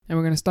And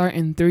we're going to start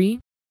in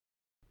 3,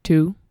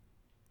 2,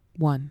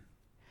 1.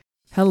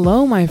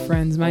 Hello, my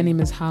friends. My name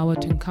is Hawa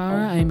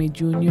Tunkara. I am a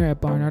junior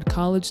at Barnard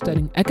College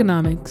studying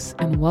economics,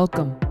 and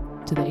welcome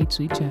to the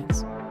H-Suite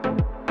Chats.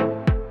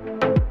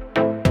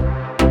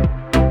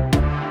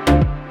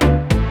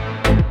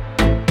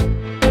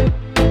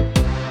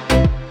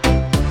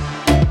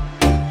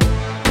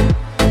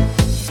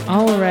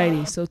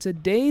 Alrighty, so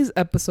today's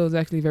episode is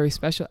actually a very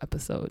special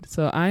episode.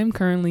 So I'm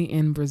currently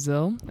in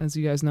Brazil. As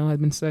you guys know, I've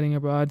been studying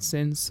abroad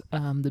since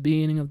the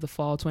beginning of the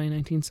fall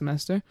 2019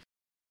 semester.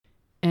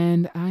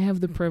 And I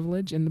have the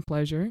privilege and the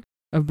pleasure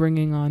of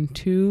bringing on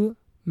 2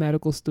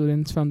 medical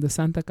students from the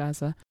Santa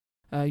Casa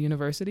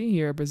University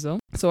here in Brazil.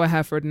 So I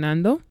have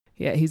Ferdinando.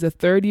 Yeah, he's a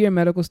third-year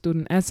medical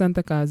student at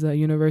Santa Casa, a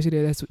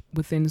university that's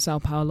within Sao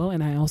Paulo.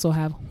 And I also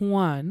have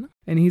Juan,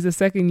 and he's a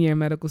second-year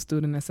medical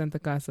student at Santa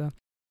Casa,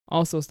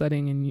 also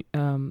studying in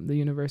the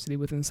university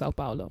within Sao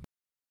Paulo.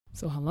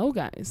 So hello,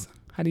 guys.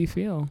 How do you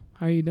feel?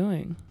 How are you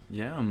doing?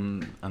 Yeah,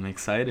 I'm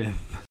excited.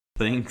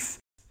 Thanks.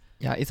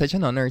 Yeah, it's such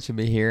an honor to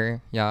be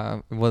here. Yeah,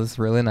 it was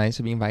really nice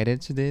to be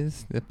invited to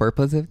this. The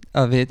purpose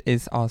of it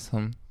is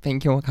awesome.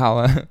 Thank you,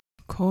 Kawa.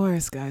 Of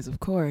course, guys, of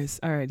course.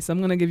 All right, so I'm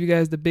going to give you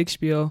guys the big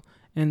spiel.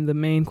 And the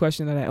main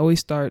question that I always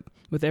start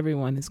with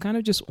everyone is kind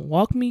of just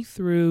walk me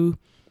through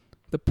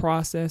the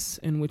process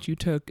in which you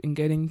took in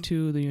getting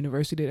to the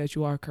university that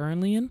you are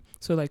currently in.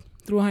 So like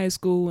through high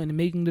school and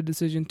making the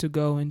decision to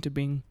go into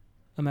being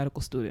a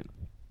medical student.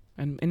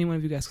 And any one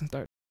of you guys can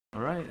start.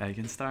 All right, I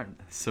can start.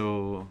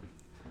 So,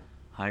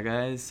 hi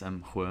guys,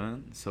 I'm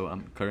Juan. So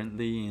I'm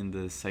currently in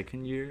the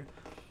second year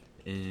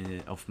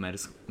of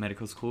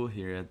medical school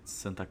here at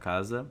Santa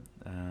Casa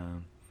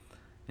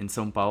in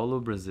Sao Paulo,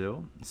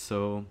 Brazil.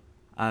 So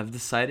I've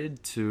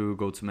decided to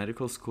go to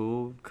medical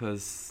school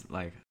because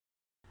like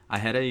I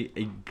had a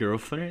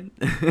girlfriend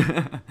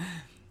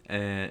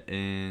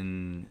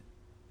in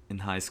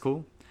high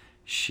school.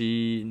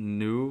 She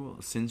knew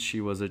since she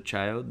was a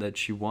child that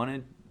she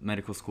wanted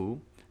medical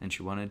school and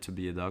she wanted to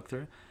be a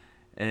doctor.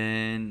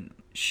 And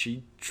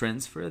she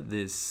transferred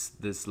this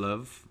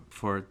love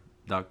for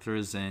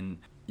doctors and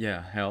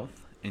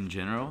health in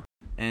general.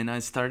 And I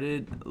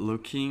started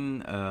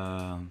looking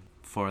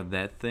for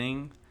that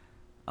thing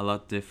a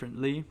lot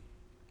differently.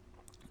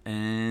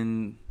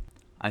 And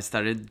I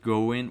started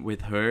going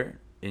with her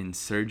in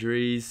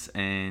surgeries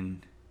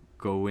and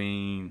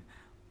going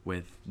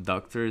with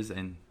doctors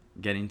and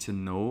getting to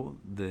know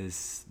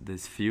this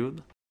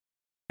field.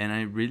 And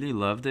I really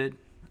loved it.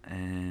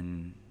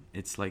 And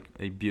it's like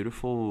a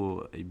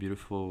beautiful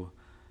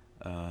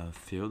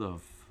field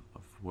of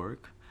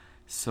work.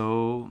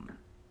 So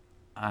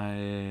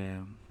I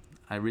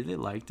really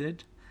liked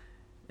it.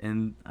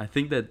 And I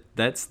think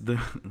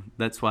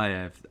that's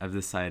why I've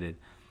decided.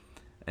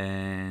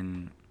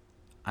 And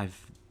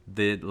I've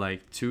did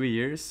like 2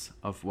 years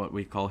of what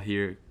we call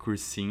here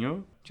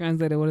cursinho.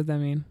 Translated, what does that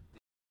mean?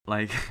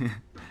 Like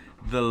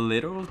the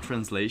literal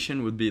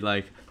translation would be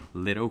like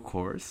little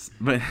course,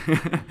 but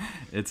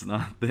it's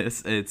not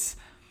this.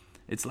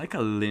 It's like a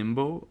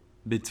limbo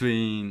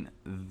between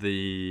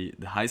the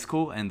high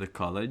school and the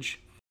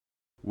college,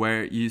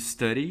 where you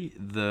study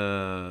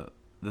the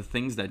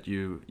things that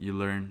you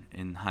learn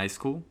in high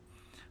school,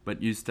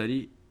 but you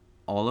study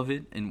all of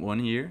it in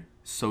 1 year,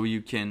 so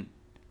you can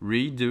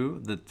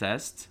redo the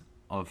test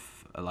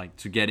of like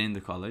to get in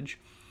the college.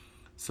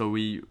 So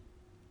we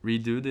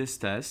redo this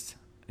test.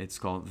 It's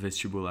called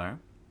vestibular,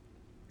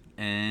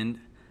 and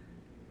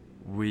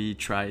we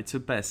try to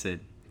pass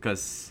it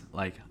because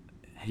like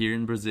here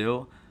in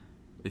Brazil,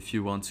 if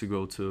you want to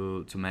go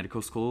to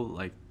medical school,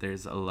 like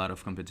there's a lot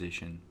of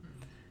competition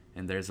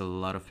and there's a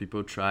lot of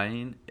people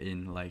trying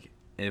in like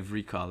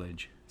every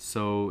college.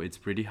 So it's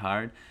pretty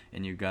hard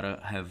and you gotta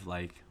have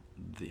like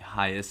the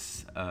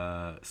highest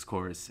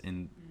scores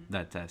in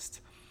that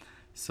test.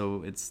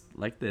 So it's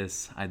like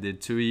this. I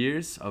did 2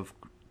 years of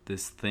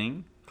this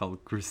thing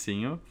called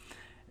cursinho,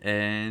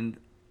 and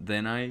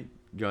then I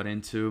got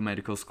into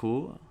medical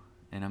school,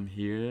 and I'm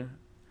here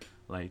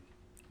like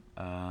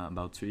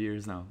about 2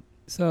 years now.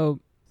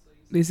 So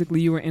basically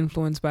you were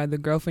influenced by the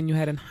girlfriend you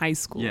had in high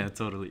school. Yeah,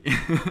 totally.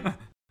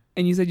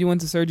 And you said you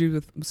went to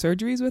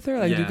surgeries with her?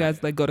 Like, yeah. You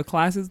guys like go to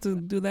classes to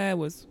do that?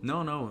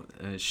 No.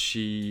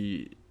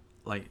 She,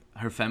 like,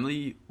 her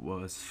family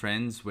was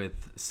friends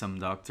with some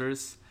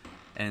doctors,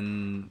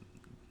 and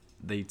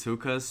they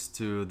took us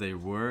to their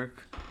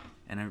work,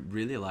 and I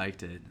really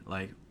liked it.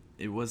 Like,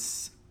 it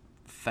was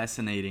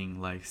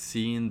fascinating, like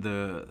seeing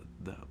the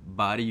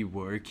body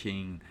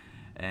working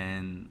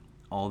and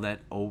all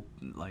that.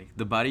 Like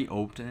the body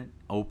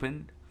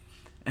opened.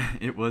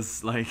 It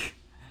was like,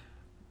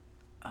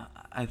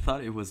 I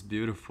thought it was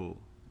beautiful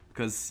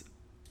because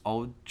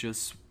all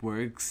just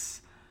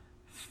works.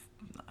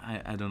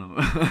 I don't know.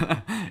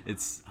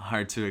 It's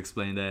hard to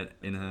explain that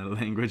in a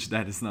language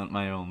that is not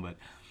my own, but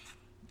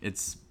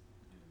it's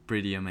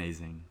pretty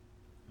amazing.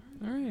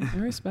 All right, I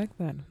respect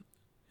that.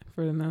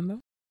 Ferdinando?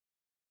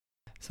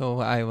 So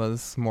I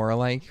was more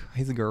like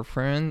his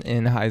girlfriend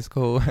in high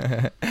school.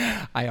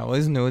 I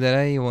always knew that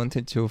I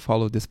wanted to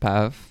follow this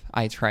path.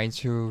 I tried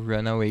to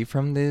run away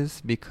from this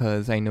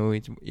because I knew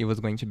it was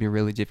going to be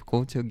really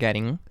difficult to get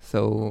in.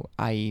 So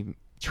I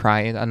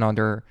tried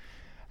another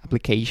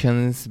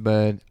applications,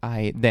 but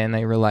I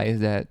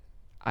realized that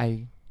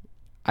I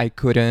I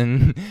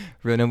couldn't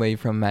run away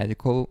from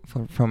medical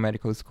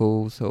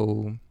school.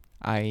 So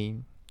I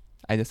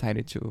I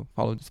decided to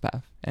follow this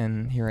path,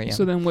 and here I am.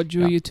 So then what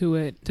drew Yeah. you to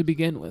it to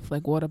begin with?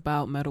 Like, what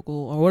about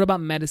medical or what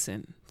about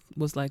medicine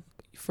was like,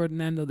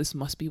 Ferdinando, this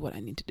must be what I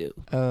need to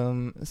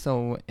do?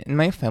 So in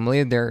my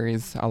family, there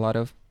is a lot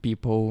of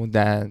people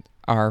that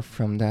are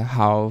from the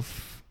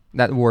health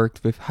that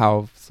worked with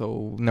health,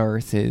 so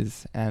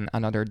nurses and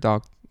other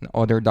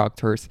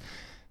doctors.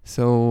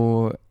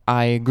 So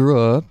I grew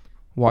up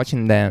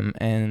watching them,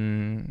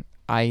 and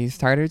I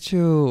started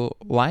to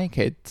like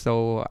it.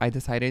 So I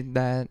decided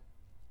that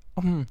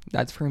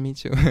that's for me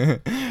too,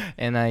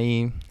 and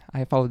I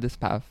followed this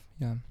path.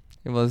 Yeah,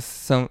 it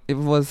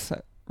was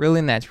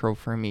really natural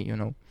for me.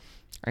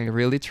 I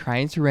really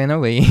tried to run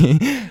away,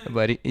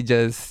 but it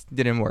just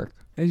didn't work.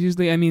 It's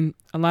usually, I mean,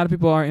 a lot of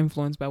people are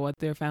influenced by what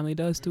their family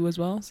does too as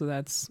well. So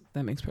that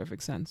makes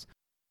perfect sense.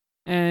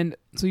 And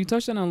so you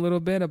touched on a little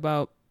bit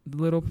about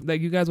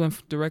like you guys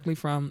went directly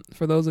from,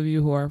 for those of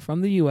you who are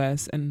from the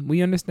US, and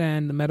we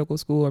understand the medical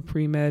school or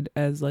pre-med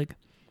as like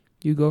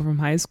you go from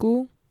high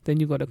school, then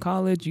you go to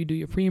college, you do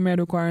your pre-med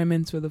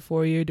requirements for the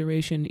 4-year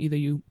duration. Either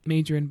you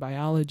major in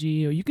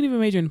biology or you can even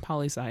major in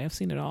poli-sci. I've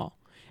seen it all.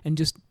 And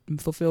just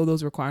fulfill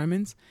those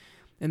requirements.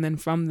 And then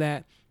from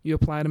that, you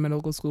apply to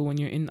medical school when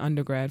you're in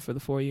undergrad for the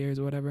 4 years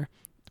or whatever.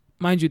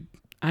 Mind you,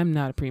 I'm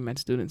not a pre-med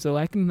student, so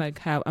I can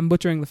I'm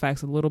butchering the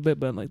facts a little bit,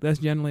 but like that's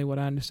generally what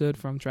I understood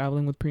from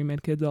traveling with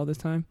pre-med kids all this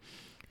time.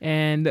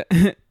 And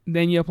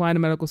then you apply to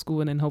medical school,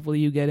 and then hopefully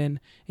you get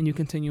in and you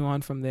continue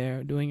on from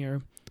there, doing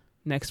your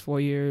next 4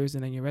 years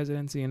and then your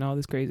residency and all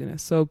this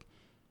craziness. So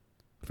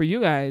for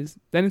you guys,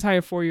 that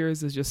entire 4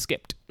 years is just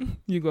skipped.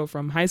 You go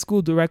from high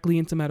school directly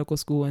into medical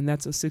school, and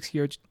that's a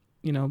 6-year,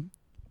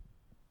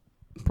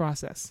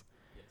 process.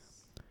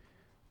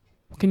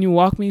 Can you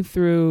walk me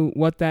through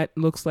what that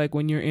looks like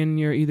when you're in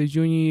your either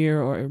junior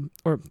year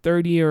or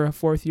third year or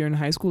fourth year in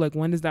high school? Like,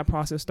 when does that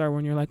process start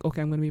when you're like,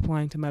 okay, I'm going to be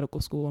applying to medical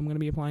school. I'm going to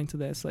be applying to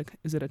this. Like,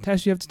 is it a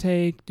test you have to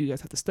take? Do you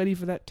guys have to study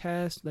for that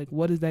test? Like,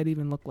 what does that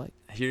even look like?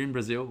 Here in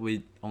Brazil,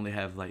 we only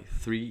have like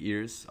 3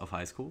 years of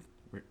high school.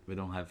 We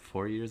don't have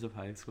 4 years of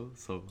high school,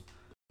 so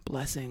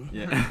Blessing.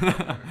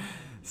 yeah.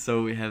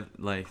 So we have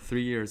like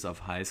 3 years of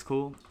high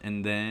school,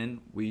 and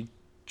then we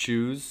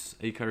choose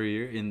a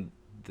career in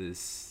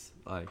this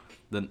like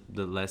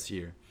the last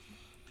year.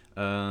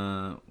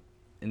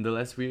 In the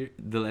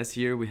last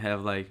year we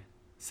have like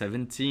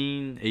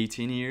 17,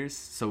 18 years.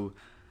 So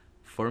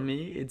for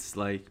me, it's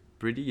like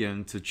pretty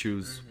young to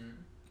choose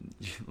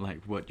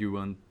like what you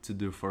want to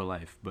do for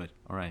life. But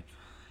all right,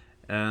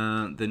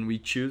 then we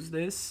choose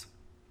this,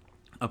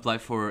 apply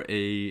for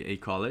a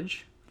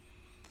college,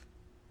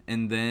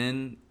 and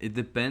then it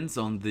depends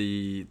on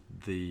the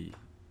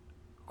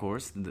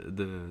course,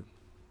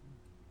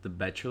 the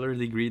bachelor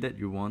degree that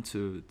you want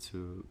to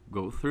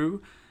go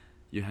through.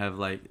 You have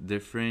like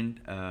different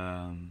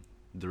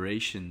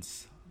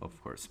durations,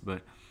 of course,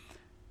 but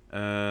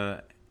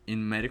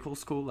in medical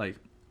school, like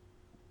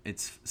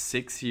it's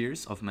 6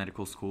 years of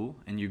medical school,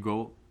 and you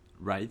go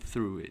right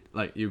through it,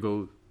 like you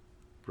go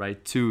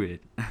right to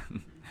it.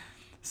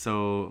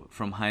 So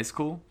from high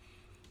school,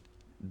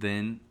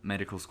 then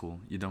medical school.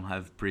 You don't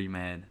have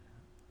pre-med.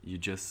 You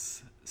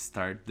just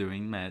start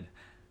doing med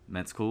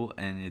school,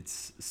 and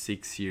it's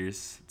 6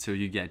 years till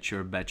you get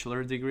your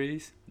bachelor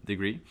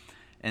degree,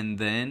 and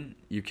then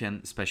you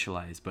can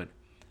specialize. But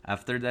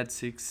after that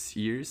 6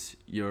 years,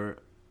 you're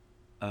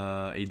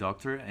a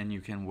doctor, and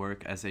you can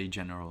work as a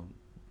general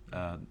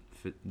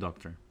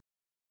doctor.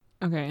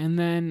 Okay, and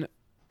then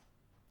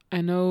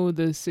I know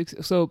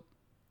so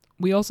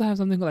we also have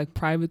something like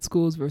private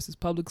schools versus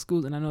public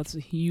schools, and I know it's a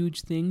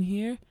huge thing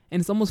here, and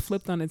it's almost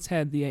flipped on its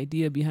head, the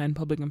idea behind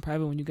public and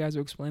private, when you guys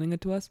are explaining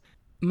it to us.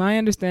 My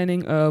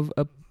understanding of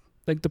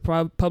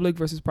the public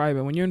versus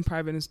private, when you're in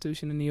private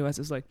institution in the U.S.,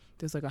 it's like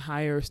there's like a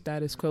higher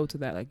status quo to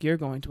that. Like, you're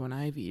going to an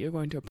Ivy, you're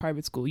going to a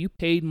private school, you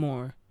paid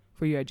more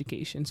for your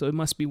education, so it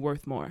must be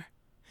worth more.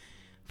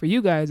 For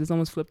you guys, it's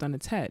almost flipped on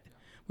its head,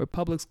 where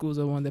public schools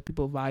are one that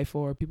people vie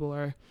for, people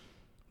are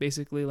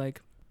basically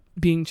like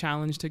being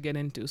challenged to get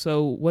into.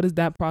 So what does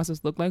that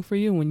process look like for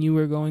you when you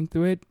were going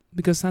through it?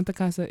 Because Santa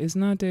Casa is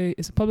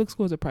it's a public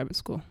school, or it's a private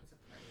school?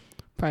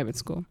 Private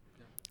school.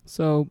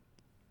 So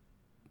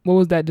what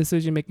was that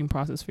decision-making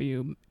process for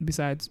you,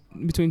 besides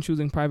between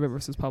choosing private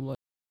versus public?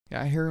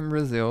 Yeah, here in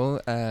Brazil,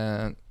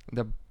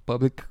 the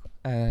public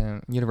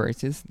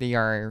universities, they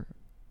are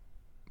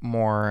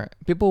more,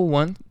 people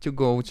want to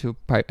go to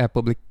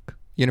public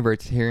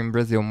university here in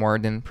Brazil more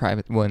than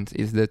private ones.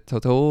 Is the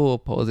total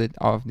opposite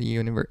of the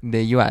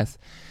US.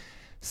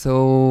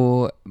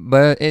 So,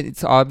 but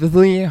it's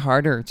obviously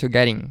harder to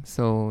get in.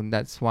 So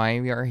that's why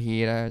we are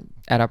here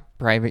at a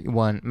private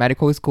one.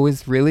 Medical school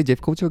is really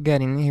difficult to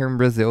get in here in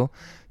Brazil.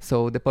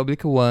 So the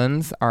public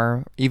ones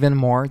are even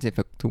more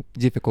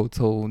difficult.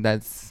 So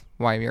that's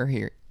why we are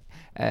here.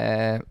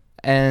 Uh,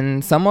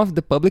 and some of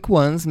the public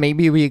ones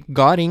maybe we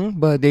got in,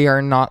 but they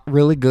are not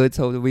really good.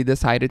 So we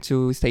decided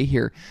to stay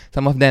here.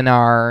 Some of them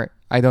are,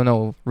 I don't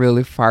know,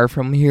 really far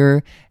from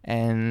here,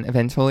 and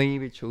eventually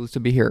we chose to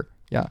be here.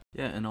 Yeah.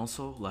 Yeah, and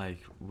also like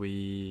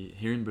we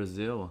here in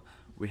Brazil,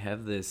 we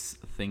have this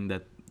thing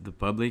that the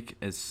public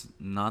is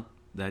not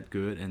that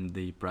good and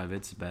the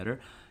private's better.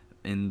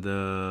 In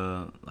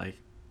the like,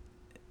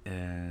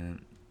 uh,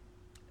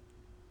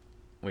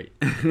 wait,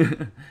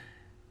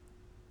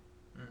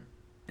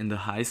 in the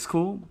high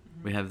school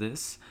we have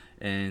this,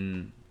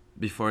 and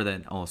before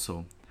that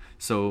also.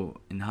 So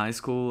in high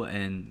school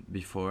and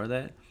before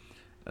that,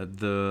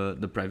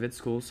 the private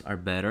schools are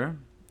better.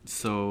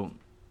 So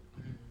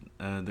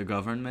the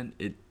government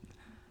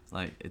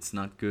it's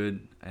not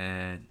good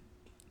at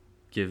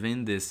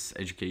giving this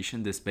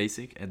education, this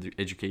basic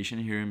education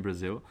here in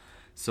Brazil.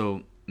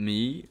 So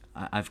me,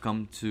 I've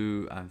come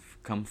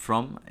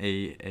from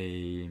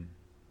a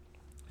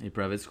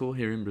private school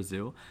here in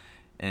Brazil,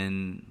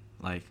 and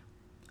like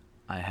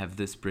I have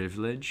this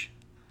privilege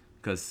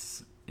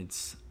because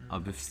it's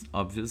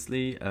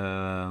obviously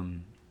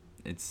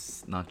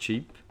it's not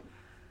cheap.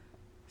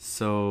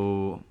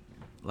 So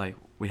like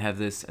we have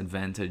this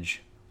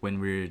advantage when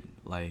we're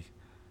like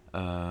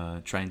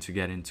trying to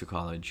get into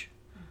college.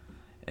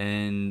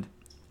 And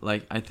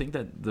like I think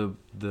that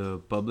the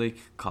public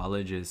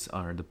colleges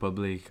or the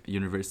public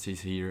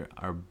universities here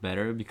are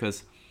better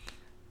because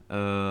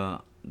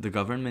the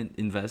government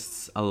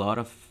invests a lot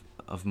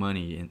of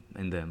money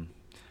in them,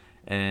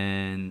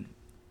 and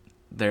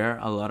there are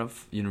a lot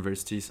of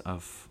universities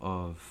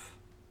of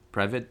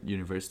private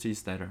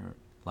universities that are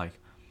like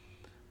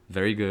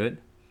very good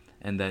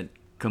and that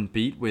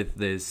compete with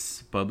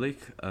these public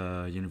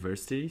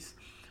universities,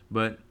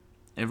 but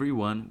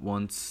everyone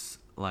wants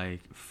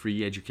like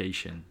free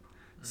education.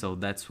 So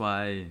that's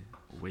why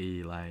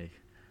we like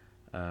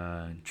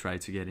try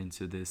to get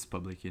into these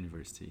public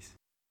universities.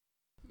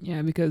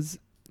 Yeah, because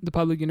the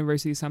public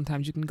universities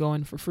sometimes you can go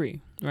in for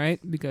free, right?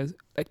 Because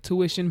like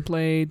tuition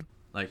paid.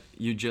 Like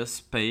you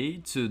just pay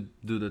to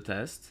do the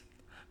test,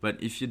 but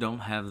if you don't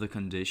have the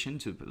condition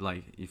to,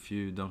 like if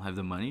you don't have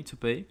the money to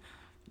pay,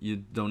 you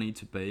don't need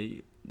to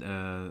pay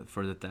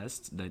for the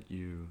test that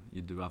you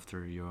do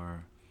after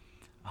your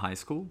high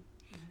school,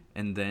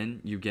 and then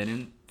you get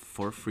in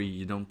for free.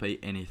 You don't pay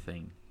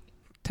anything.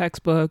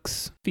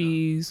 Textbooks,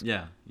 fees.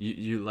 Yeah,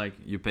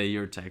 you pay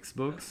your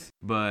textbooks,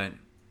 but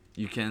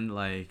you can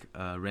like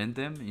rent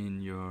them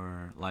in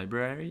your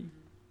library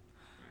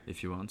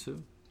if you want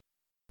to.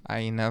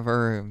 I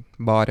never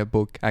bought a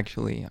book,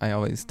 actually. I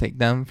always take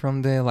them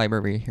from the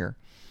library here.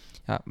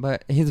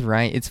 But he's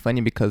right. It's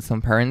funny because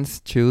some parents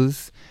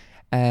choose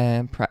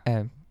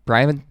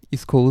private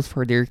schools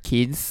for their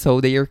kids so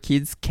their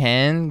kids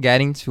can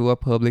get into a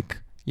public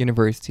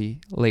university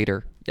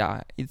later.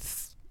 Yeah,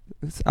 it's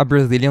a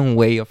Brazilian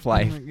way of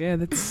life. Yeah,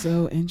 that's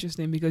so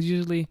interesting because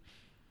usually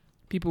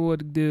people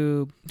would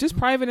do just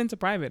private into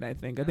private, I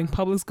think. I think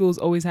public schools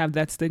always have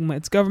that stigma.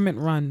 It's government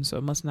run, so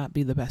it must not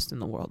be the best in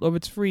the world. Or if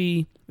it's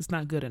free, it's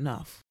not good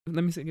enough.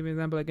 Let me give you an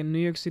example. Like in New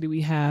York City,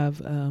 we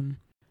have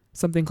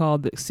something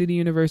called the City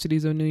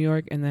Universities of New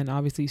York, and then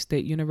obviously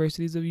State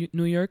Universities of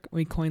New York.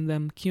 We coined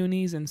them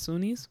CUNYs and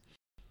SUNYs.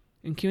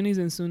 And CUNYs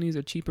and SUNYs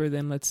are cheaper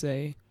than, let's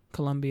say,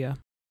 Columbia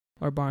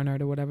or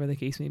Barnard or whatever the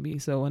case may be.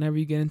 So whenever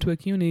you get into a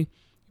CUNY, you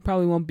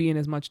probably won't be in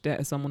as much debt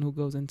as someone who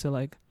goes into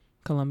like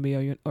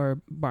Columbia or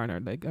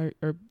Barnard, like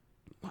or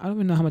I don't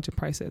even know how much the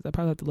price is. I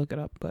probably have to look it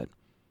up, but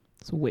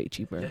it's way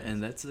cheaper. Yeah,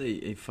 and that's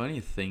a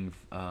funny thing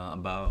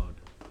about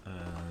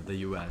the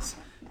U.S.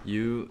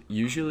 You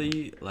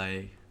usually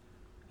like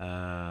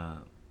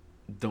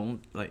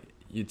don't like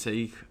you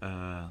take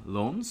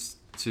loans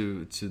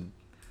to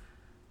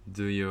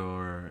do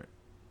your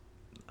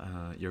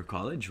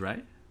college,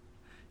 right?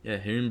 Yeah,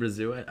 here in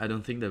Brazil, I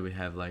don't think that we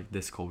have like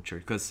this culture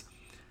because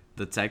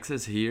the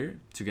taxes here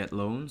to get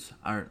loans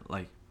are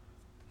like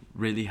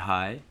really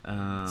high. So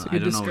I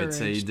don't know,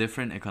 it's a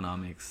different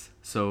economics.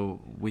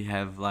 So we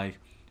have like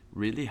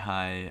really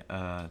high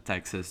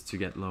taxes to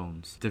get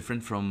loans,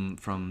 different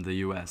from the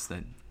US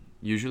that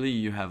usually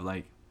you have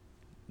like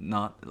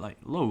not like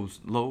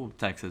low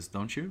taxes,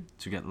 don't you,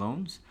 to get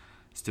loans,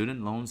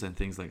 student loans and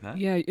things like that.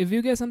 Yeah, if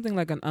you get something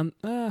like an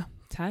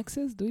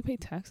taxes, do we pay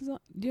taxes on?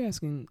 You're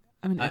asking.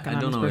 I'm an economics I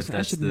don't know person. if I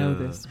that's should know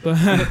this,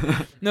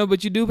 but no.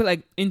 But you do pay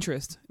like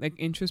interest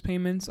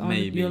payments on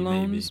your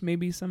loans.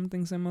 Maybe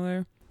something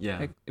similar. Yeah.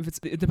 Like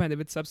it depends if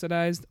it's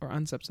subsidized or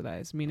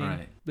unsubsidized.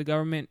 Meaning the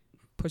government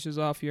pushes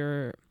off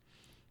your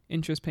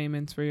interest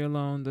payments for your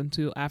loans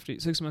until after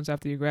 6 months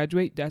after you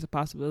graduate. That's a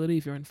possibility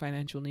if you're in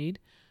financial need,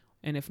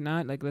 and if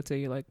not, like let's say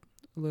you're like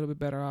a little bit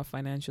better off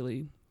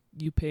financially,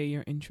 you pay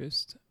your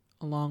interest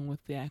along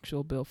with the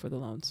actual bill for the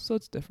loans. So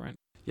it's different.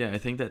 Yeah, I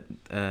think that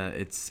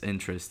it's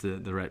interest,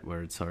 the right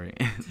word, sorry.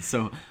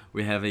 So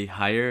we have a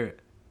higher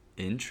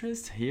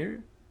interest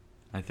here.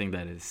 I think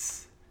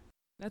that's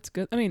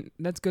good. I mean,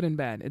 that's good and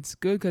bad. It's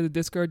good because it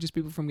discourages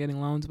people from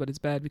getting loans, but it's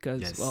bad because,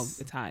 yes. well,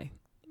 it's high.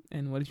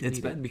 and what if you It's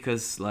need bad it?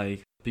 because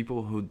like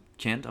people who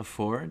can't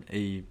afford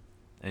a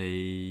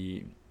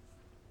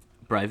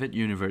private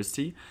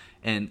university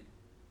and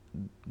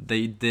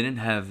they didn't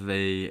have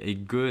a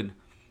good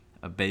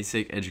a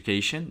basic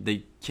education,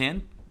 they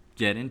can't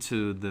get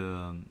into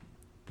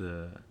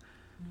the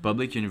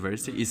public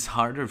university. It's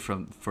harder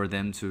for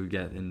them to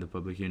get in the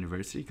public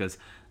university because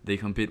they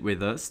compete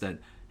with us that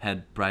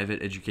had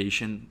private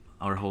education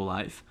our whole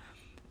life,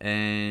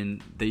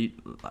 and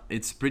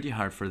it's pretty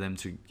hard for them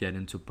to get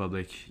into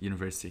public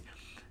university.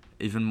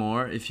 Even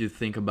more if you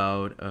think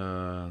about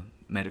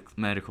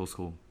medical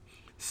school.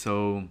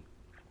 So,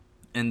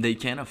 and they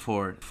can't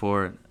afford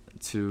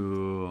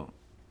to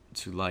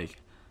like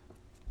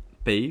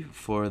pay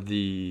for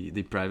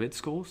the private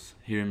schools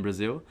here in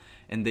Brazil,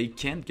 and they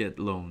can't get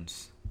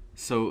loans.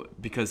 So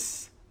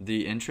because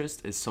the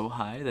interest is so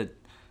high that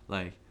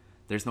like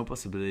there's no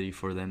possibility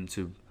for them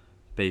to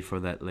pay for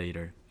that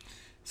later.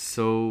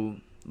 So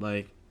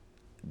like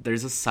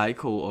there's a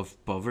cycle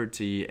of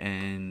poverty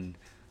and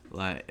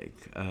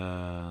like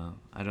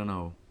I don't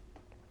know,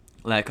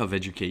 lack of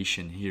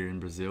education here in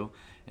Brazil,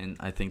 and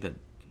I think that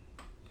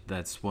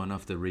that's one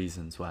of the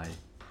reasons why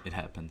it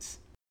happens.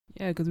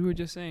 Yeah, because we were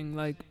just saying,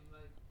 like,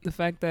 the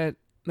fact that,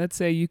 let's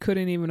say you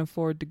couldn't even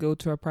afford to go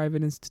to a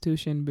private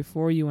institution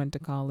before you went to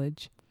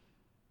college.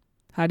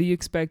 How do you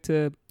expect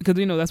to? Because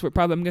that's what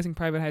probably I'm guessing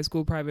private high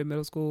school, private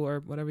middle school, or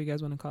whatever you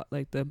guys want to call it,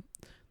 like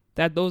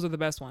those are the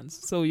best ones.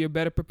 So you're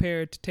better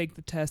prepared to take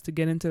the test to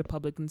get into the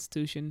public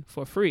institution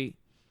for free.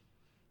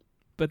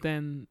 But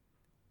then,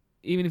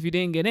 even if you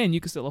didn't get in,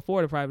 you could still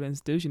afford a private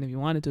institution if you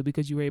wanted to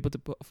because you were able to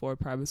afford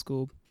private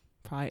school.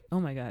 Oh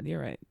my God, you're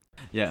right.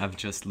 Yeah, I've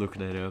just looked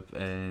that up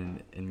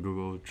and in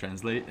Google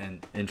Translate,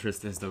 and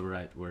interest is the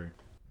right word.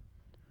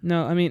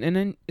 No, I mean, and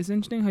then it's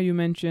interesting how you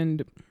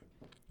mentioned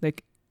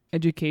like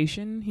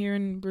education here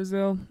in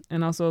Brazil,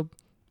 and also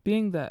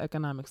being the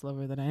economics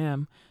lover that I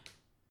am.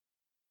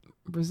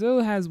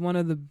 Brazil has one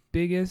of the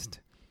biggest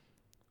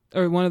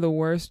or one of the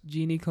worst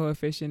Gini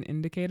coefficient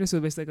indicators. So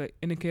basically, like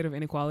indicator of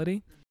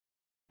inequality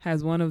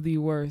has one of the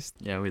worst.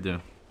 Yeah, we do.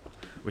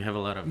 We have a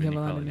lot of We have a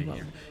lot inequality of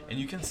inequality. here, and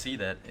you can see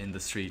that in the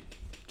street,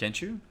 can't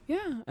you?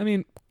 Yeah, I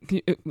mean,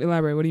 can you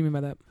elaborate? What do you mean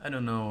by that? I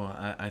don't know.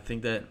 I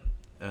think that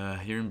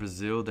here in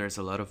Brazil, there's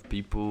a lot of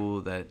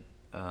people that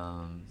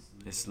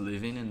is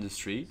living in the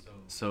street.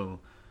 So,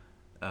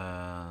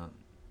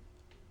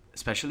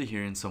 especially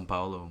here in Sao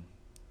Paulo,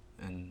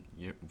 and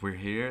we're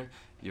here.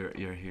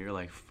 You're here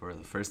like for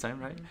the first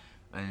time, right?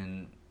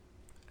 And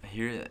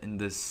here in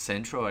the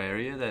central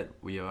area that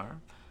we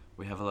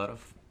have a lot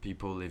of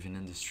people living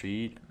in the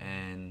street,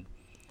 and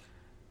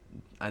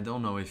I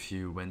don't know if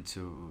you went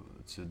to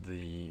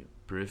the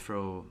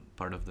peripheral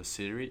part of the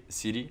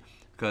city,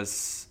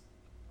 because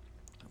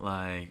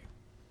like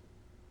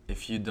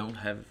if you don't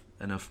have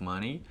enough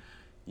money,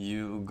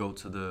 you go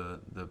to the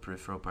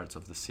peripheral parts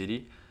of the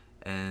city,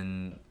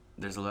 and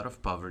there's a lot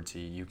of poverty.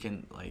 You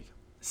can like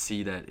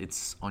see that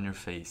it's on your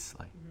face,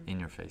 like in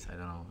your face. I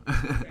don't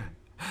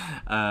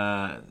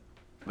know.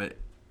 But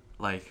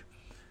like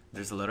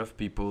there's a lot of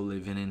people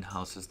living in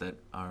houses that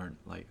are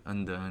like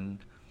undone,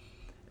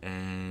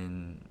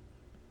 and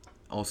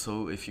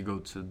also if you go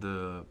to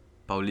the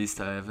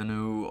Paulista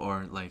Avenue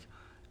or like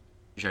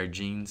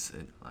Jardins,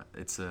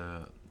 it's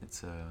a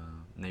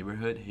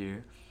neighborhood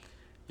here.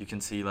 You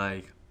can see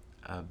like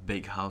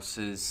big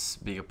houses,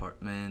 big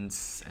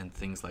apartments, and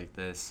things like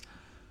this,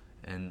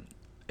 and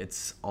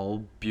it's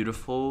all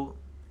beautiful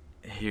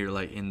here,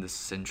 like in the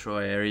central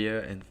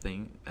area and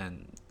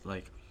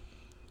like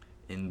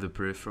in the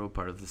peripheral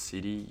part of the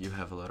city, you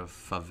have a lot of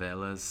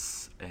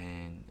favelas,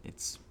 and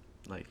it's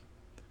like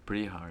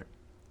pretty hard.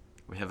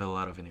 We have a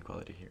lot of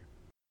inequality here.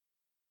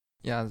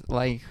 Yeah,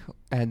 like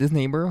this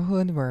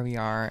neighborhood where we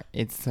are,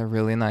 it's a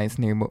really nice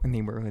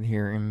neighborhood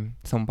here in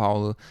Sao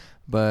Paulo,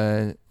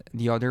 but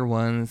the other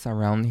ones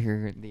around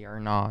here, they are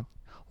not.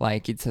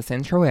 Like it's a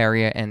central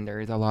area and there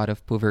is a lot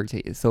of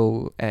poverty.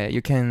 So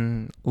you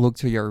can look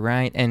to your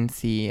right and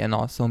see an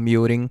awesome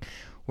building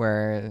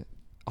where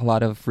a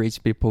lot of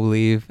rich people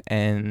live,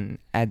 and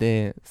at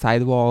the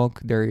sidewalk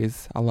there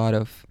is a lot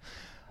of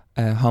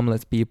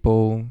homeless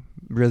people.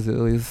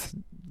 Brazil is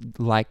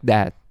like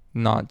that,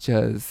 not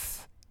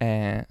just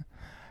at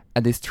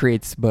the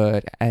streets,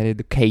 but at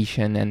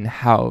education and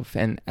health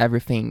and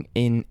everything.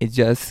 It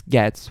just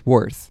gets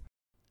worse.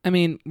 I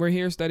mean, we're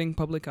here studying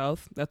public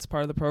health. That's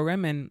part of the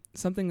program. And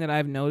something that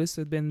I've noticed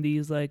has been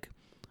these like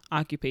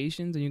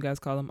occupations, and you guys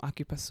call them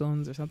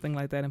ocupações or something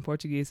like that in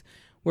Portuguese,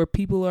 where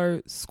people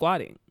are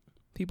squatting.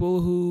 People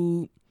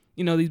who,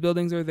 these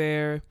buildings are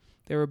there.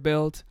 They were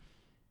built.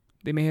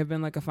 They may have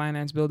been like a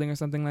finance building or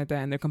something like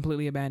that, and they're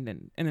completely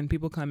abandoned. And then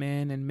people come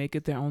in and make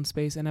it their own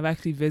space. And I've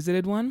actually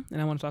visited one, and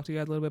I want to talk to you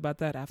guys a little bit about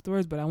that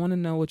afterwards. But I want to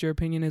know what your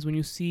opinion is when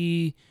you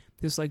see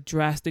this like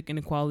drastic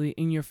inequality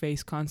in your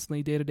face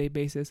constantly, day-to-day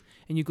basis,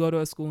 and you go to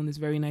a school in this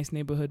very nice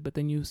neighborhood, but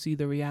then you see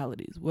the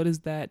realities. What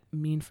does that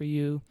mean for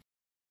you?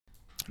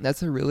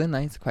 That's a really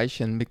nice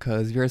question,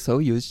 because we're so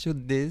used to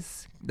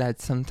this that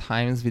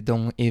sometimes we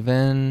don't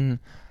even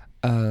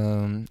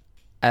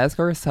ask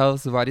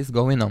ourselves what is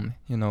going on,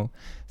 you know.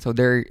 So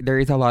there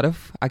is a lot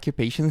of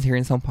occupations here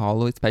in Sao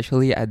Paulo,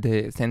 especially at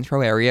the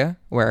central area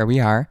where we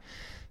are.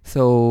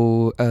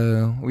 So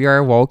we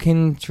are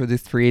walking through the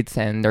streets,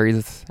 and there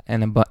is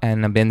an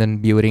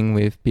abandoned building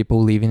with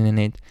people living in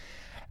it.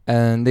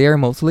 And they are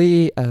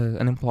mostly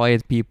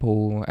unemployed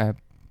people,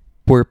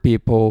 poor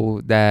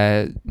people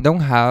that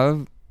don't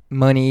have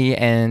money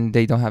and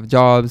they don't have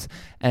jobs,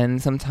 and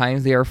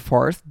sometimes they are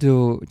forced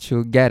to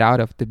get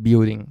out of the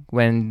building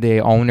when the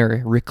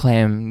owner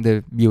reclaim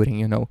the building,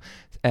 you know.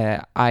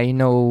 I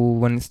know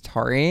one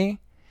story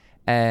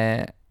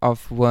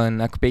of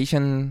one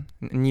occupation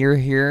near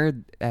here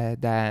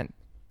that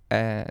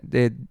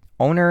the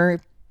owner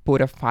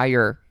put a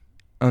fire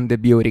on the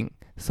building,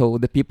 so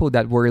the people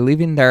that were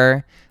living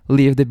there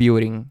leave the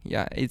building.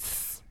 Yeah,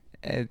 it's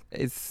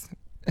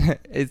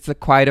it's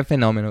quite a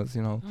phenomenon,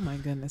 you know. Oh my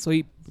goodness! So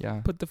he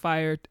Yeah. put the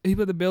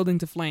building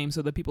to flame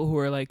so the people who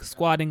were like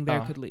squatting there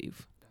could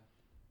leave.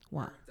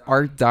 Wow.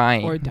 Or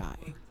dying. Or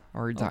die.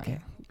 Or die. Okay.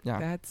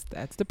 Yeah.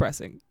 That's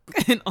depressing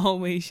in all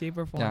ways, shape,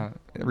 or form. Yeah.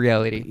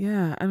 Reality.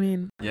 Yeah, I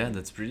mean. Yeah,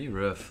 that's pretty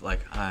rough.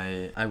 Like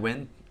I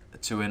went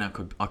to an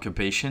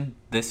occupation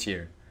this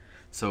year,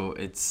 so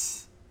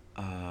it's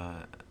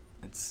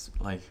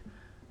like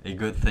a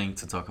good thing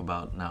to talk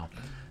about now.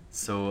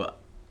 So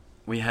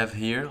we have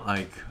here,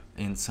 like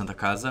in Santa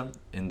Casa,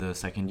 in the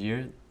second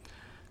year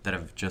that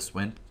I've just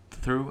went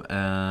through,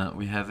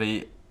 we have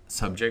a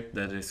subject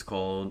that is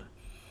called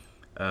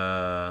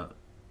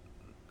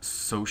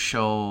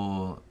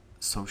social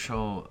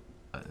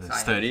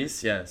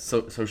studies. Yeah,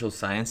 social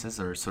sciences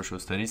or social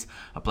studies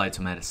applied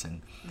to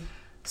medicine.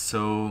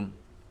 So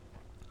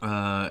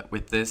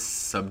with this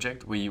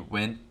subject, we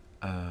went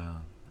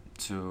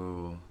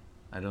to,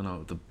 I don't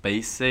know, the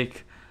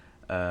basic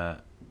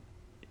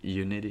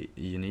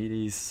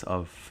unities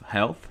of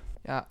health.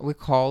 Yeah, we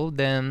call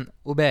them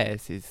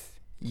UBSs.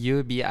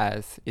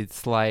 UBS.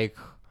 It's like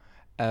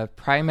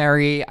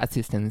primary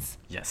assistance.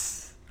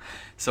 Yes.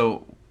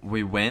 So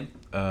we went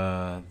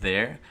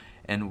there,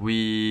 and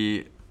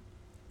we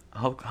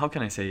how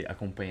can I say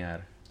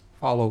acompanhar?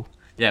 Follow.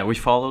 Yeah, we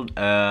followed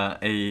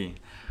a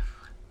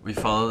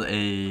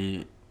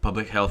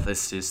public health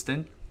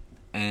assistant,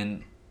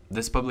 and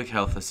this public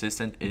health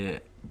assistant,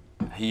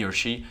 he or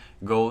she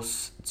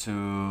goes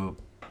to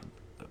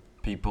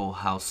people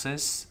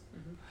houses,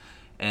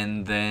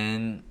 and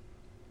then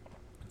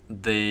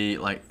they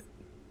like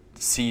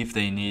see if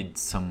they need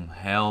some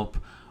help,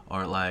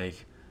 or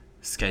like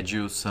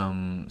schedule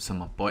some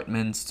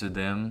appointments to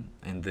them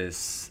in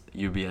this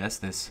UBS,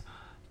 this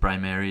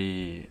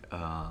primary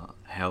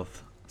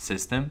health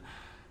system.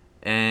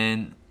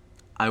 And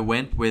I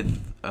went with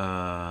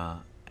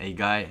a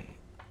guy,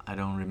 I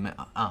don't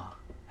remember,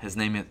 his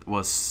name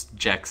was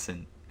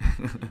Jackson.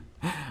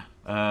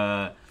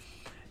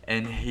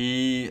 And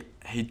he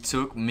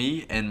took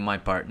me and my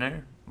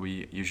partner.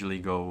 We usually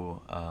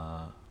go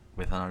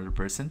with another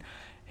person.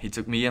 He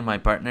took me and my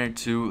partner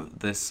to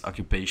this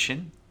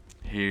occupation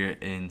here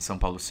in Sao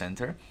Paulo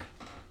Center,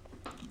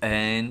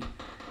 and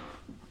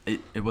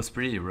it was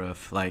pretty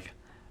rough. Like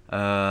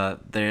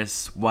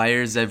there's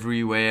wires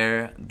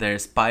everywhere,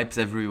 there's pipes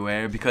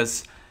everywhere,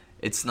 because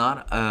it's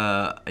not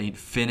a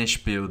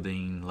finished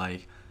building.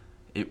 Like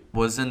it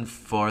wasn't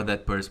for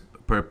that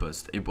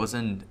purpose. It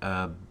wasn't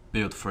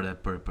built for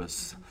that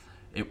purpose.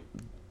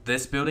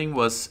 This building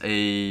was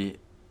a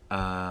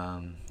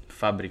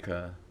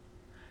fábrica.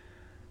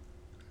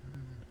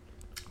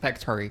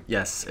 Factory.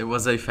 Yes, it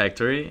was a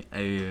factory.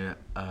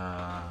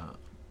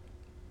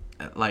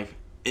 Like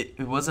it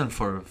wasn't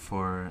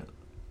for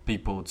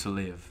people to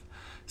live.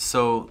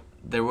 So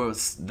there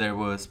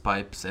was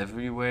pipes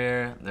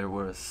everywhere. There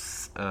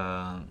was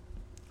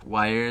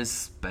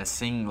wires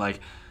passing like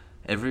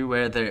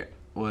everywhere. There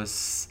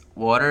was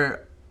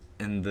water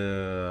in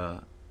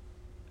the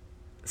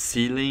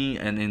ceiling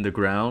and in the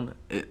ground.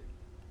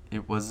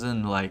 It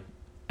wasn't like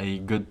a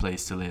good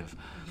place to live,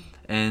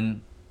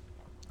 and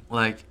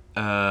like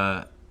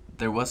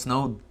there was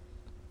no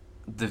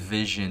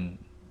division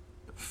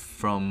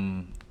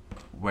from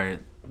where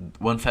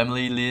one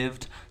family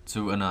lived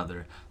to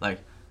another.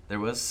 Like there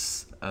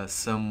was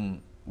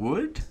some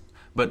wood,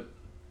 but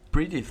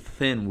pretty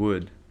thin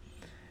wood,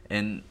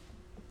 and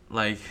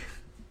like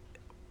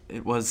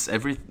it was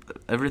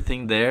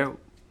everything there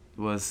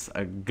was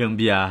a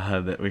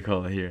gambiarra that we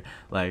call it here.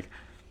 Like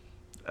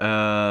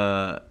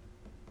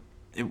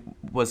it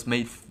was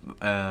made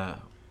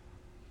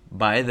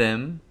by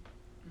them,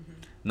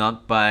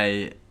 not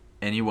by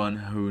anyone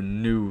who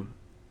knew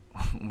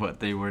what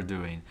they were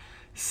doing.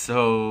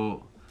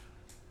 So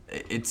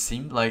it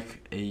seemed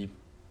like a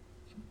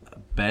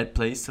bad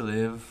place to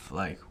live.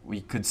 Like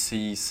we could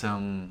see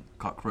some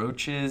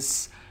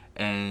cockroaches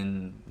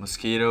and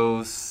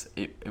mosquitoes.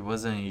 It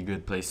wasn't a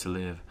good place to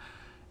live.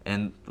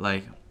 And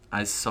like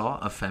I saw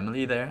a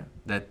family there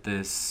that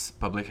this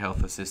public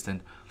health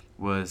assistant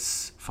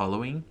was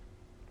following.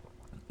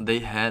 They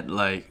had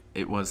like,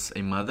 it was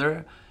a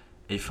mother,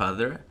 a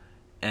father,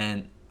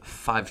 and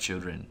 5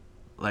 children.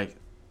 Like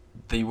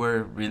they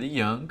were really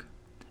young,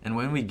 and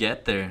when we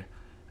get there,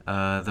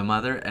 The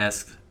mother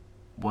asked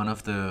one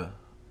of the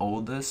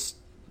oldest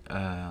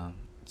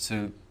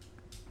to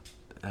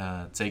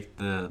take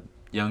the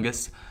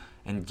youngest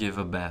and give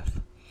a bath.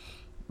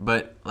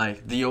 But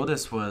like the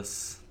oldest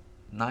was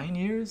 9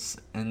 years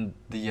and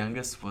the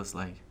youngest was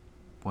like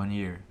 1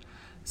 year.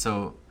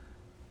 So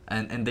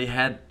and they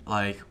had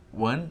like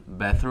one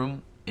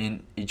bathroom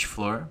in each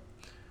floor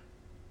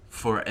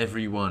for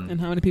everyone. And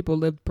how many people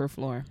lived per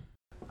floor?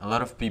 A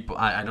lot of people,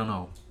 I don't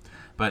know,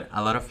 but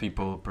a lot of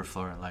people per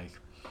floor, like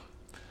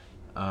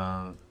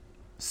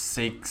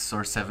 6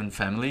 or 7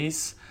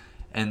 families,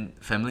 and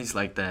families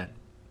like that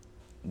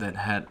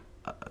had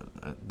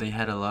they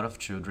had a lot of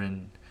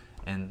children,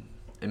 and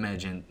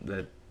imagine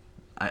that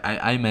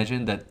I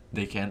imagine that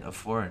they can't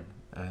afford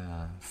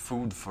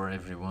food for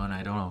everyone.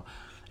 I don't know,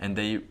 and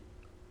they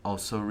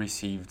also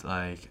received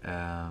like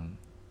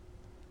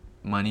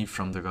money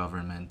from the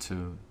government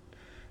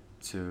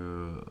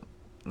to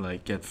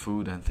like get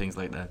food and things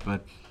like that.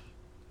 But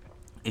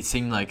it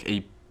seemed like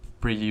a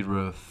pretty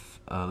rough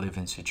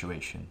living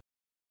situation.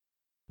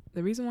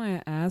 The reason why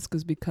I ask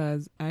is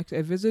because I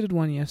visited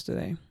one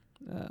yesterday.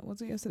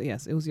 Was it yesterday?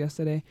 Yes, it was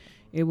yesterday.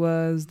 It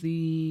was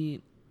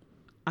the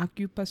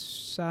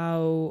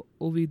Sao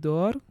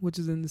Ouvidor, which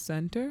is in the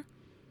center.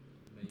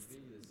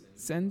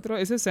 Centro.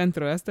 It says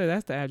Centro. That's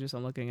the address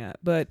I'm looking at.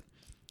 But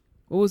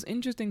what was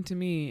interesting to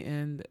me,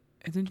 and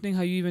it's interesting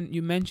how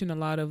you mentioned a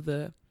lot of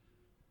the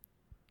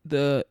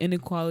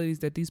inequalities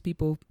that these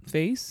people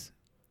face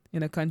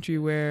in a country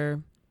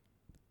where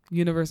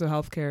universal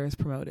health care is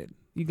promoted.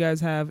 You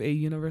guys have a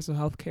universal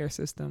health care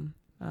system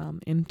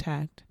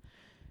intact.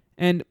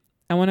 And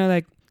I want to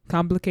like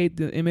complicate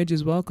the image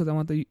as well, because I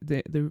want the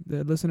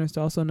listeners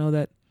to also know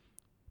that,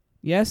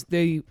 yes,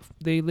 they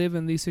live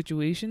in these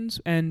situations.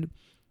 And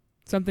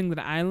something that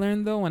I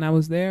learned, though, when I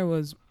was there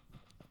was,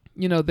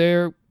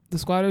 the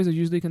squatters are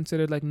usually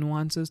considered like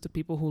nuances to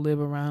people who live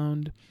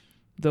around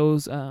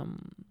those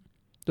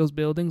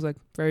buildings, like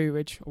very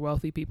rich or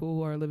wealthy people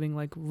who are living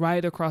like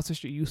right across the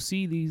street. You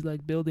see these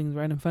like buildings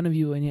right in front of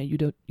you, and yet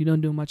you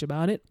don't do much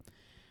about it.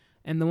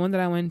 And the one that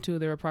I went to,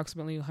 there were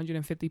approximately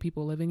 150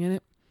 people living in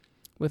it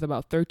with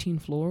about 13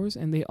 floors,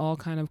 and they all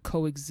kind of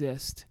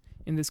coexist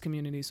in this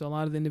community. So a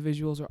lot of the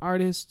individuals are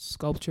artists,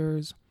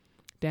 sculptors,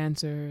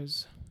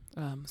 dancers,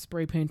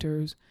 spray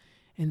painters,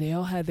 and they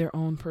all had their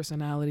own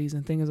personalities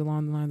and things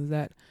along the lines of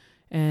that.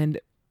 And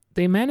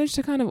they managed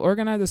to kind of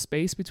organize a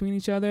space between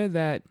each other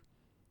that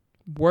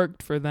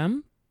worked for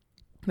them.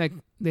 Like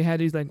they had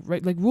these like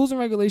rules and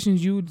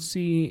regulations you would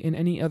see in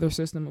any other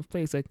system of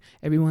place. Like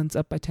everyone's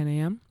up by 10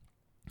 a.m.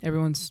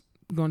 Everyone's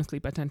going to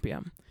sleep by 10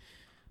 p.m.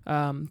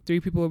 3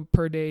 people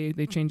per day.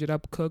 They change it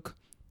up, cook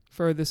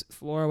for this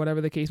floor,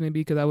 whatever the case may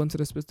be. Because I went to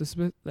the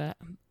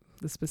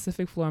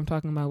specific floor I'm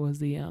talking about was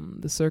the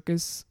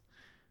circus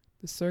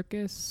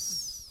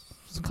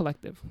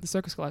collective,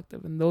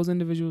 and those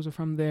individuals are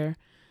from there.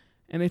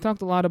 And they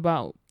talked a lot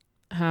about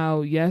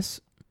how, yes,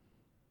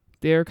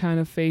 they're kind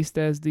of faced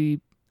as the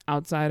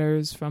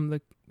outsiders from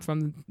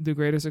the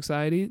greater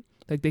society.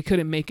 Like they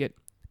couldn't make it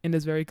in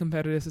this very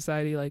competitive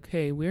society. Like,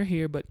 hey, we're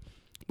here, but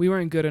we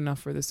weren't good enough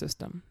for the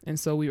system, and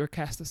so we were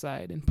cast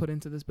aside and put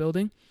into this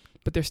building.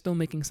 But they're still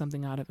making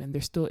something out of it, and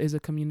there still is a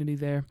community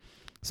there.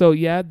 So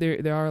yeah,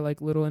 there are like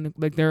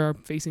there are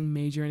facing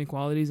major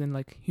inequalities and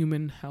like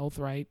human health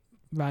right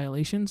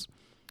violations.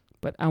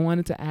 But I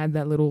wanted to add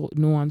that little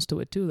nuance to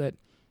it too, that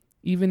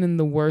even in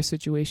the worst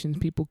situations,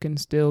 people can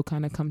still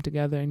kind of come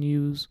together and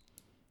use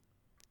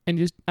and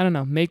just, I don't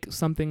know, make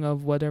something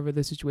of whatever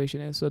the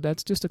situation is. So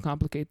that's just to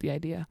complicate the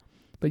idea.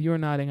 But you were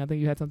nodding. I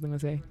think you had something to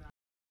say.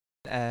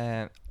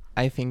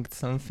 I think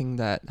something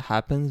that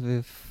happens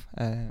with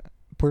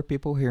poor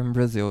people here in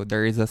Brazil,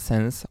 there is a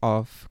sense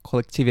of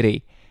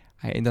collectivity.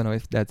 I don't know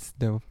if that's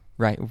the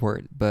right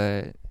word,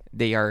 but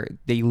they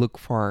look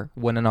for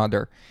one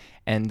another,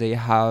 and they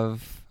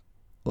have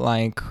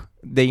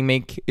they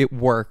make it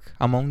work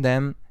among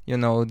them. You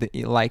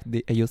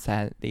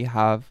said, they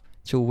have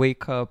to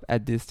wake up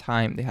at this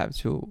time. They have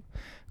to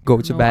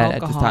go to bed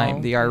at this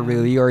time. They are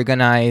really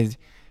organized.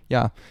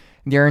 Yeah,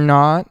 they are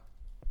not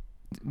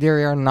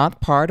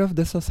part of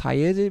the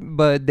society,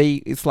 but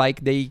it's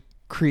like they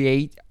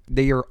create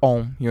their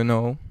own.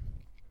 And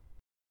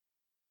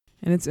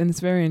it's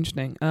very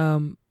interesting.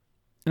 And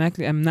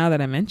actually, now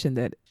that I mentioned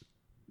it,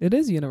 it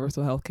is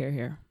universal healthcare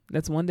here.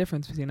 That's one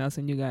difference between us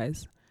and you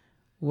guys.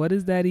 What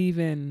does that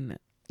even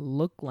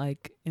look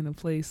like in a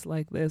place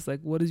like this?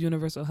 Like, what does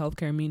universal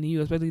healthcare mean to you,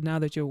 especially now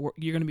that you're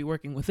going to be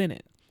working within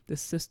it,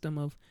 this system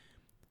of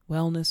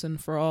wellness and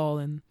for all,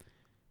 and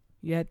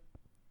yet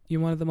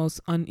you're one of the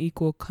most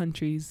unequal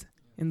countries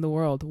in the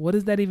world. What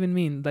does that even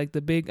mean? Like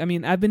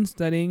I've been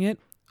studying it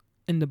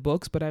in the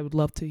books, but I would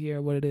love to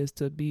hear what it is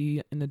to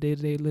be in the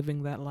day-to-day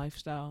living that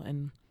lifestyle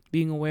and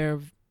being aware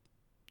of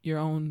your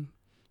own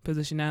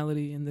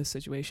positionality in this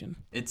situation.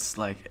 It's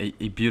like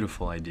a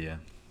beautiful idea.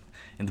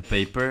 In the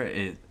paper,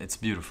 it's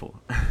beautiful.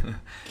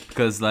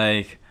 Because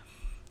like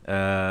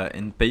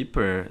in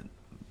paper,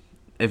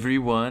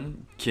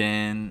 everyone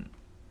can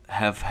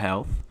have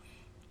health,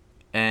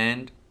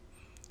 and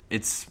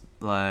it's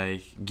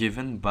like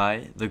given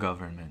by the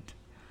government.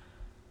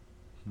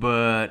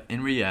 But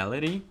in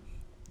reality,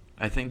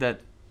 I think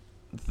that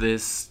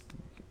this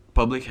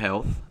public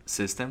health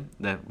system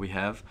that we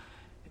have,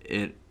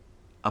 it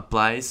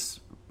applies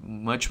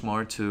much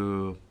more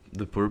to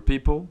the poor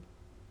people,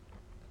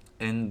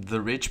 and the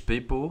rich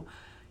people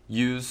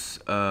use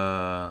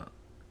not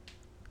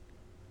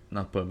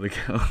public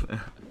health,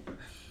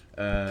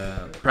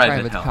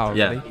 private health.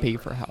 Yeah. They pay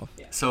for health.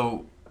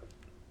 So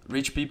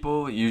rich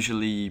people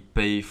usually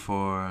pay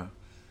for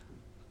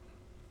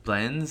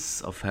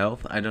plans of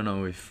health. I don't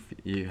know if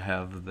you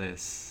have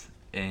this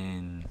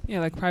in... Yeah,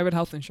 like private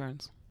health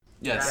insurance.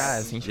 Yes.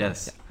 Yes,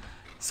 insurance, Yes.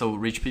 So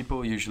rich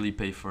people usually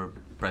pay for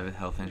private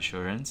health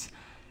insurance,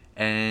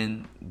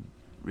 and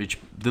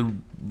the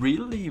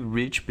really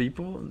rich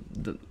people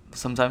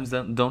sometimes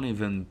don't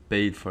even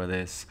pay for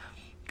this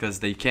because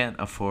they can't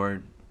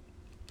afford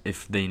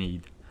if they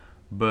need.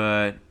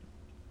 But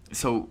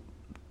so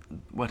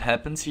what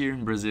happens here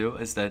in Brazil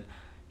is that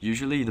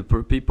usually the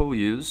poor people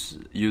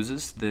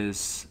uses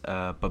this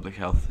public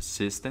health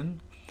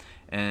system,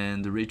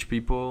 and the rich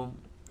people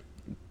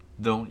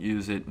don't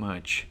use it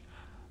much.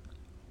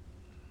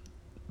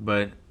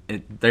 But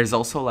there's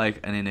also like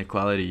an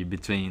inequality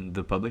between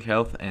the public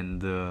health and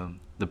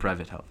the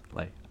private health.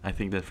 Like, I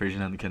think that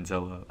Ferdinando can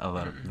tell a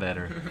lot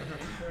better.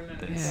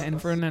 Yeah,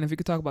 and Ferdinand, if you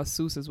could talk about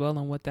SUS as well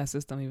and what that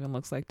system even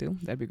looks like too,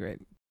 that'd be great.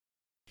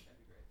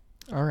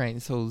 All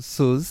right, so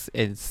SUS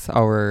is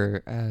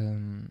our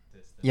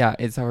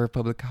it's our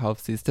public health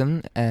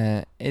system.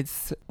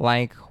 It's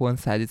like Juan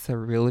said, it's a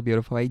really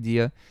beautiful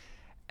idea.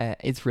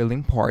 It's really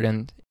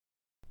important.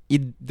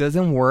 It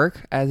doesn't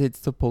work as it's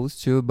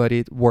supposed to, but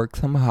it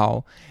works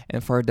somehow.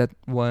 And for the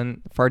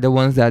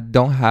ones that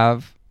don't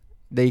have,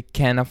 they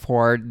can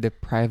afford the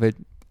private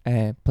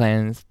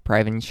plans,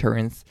 private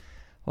insurance.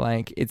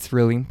 Like, it's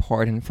really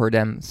important for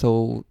them.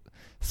 So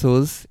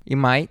SUS, it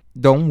might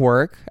don't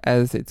work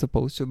as it's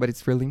supposed to, but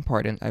it's really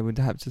important. I would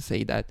have to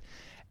say that.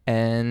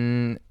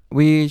 And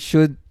we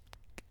should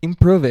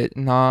improve it,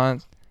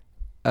 not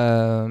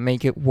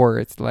make it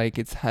worse like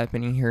it's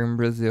happening here in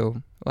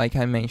Brazil. Like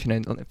I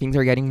mentioned, things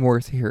are getting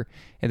worse here.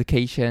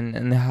 Education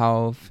and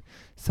health.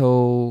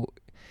 So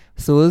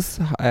SUS,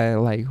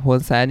 like Juan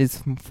said,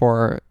 is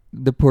for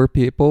the poor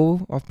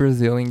people of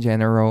Brazil in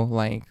general.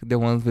 Like, the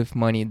ones with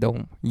money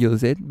don't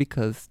use it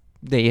because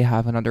they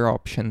have another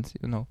options,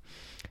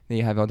 They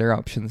have other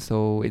options.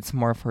 So it's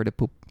more for the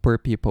poor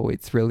people.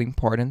 It's really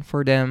important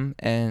for them.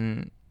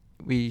 And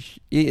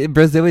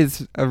Brazil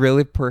is a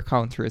really poor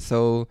country.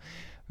 So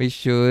we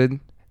should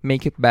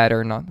make it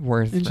better, not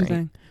worse. Interesting.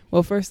 Right?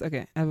 Well, first,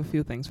 okay, I have a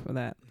few things for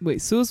that.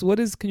 Wait, SUS,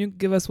 can you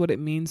give us what it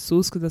means?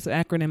 SUS, because that's an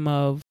acronym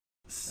of...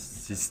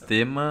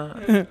 Sistema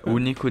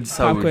Único de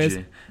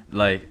Saúde.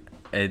 Like,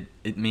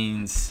 it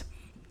means...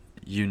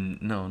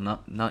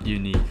 not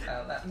unique.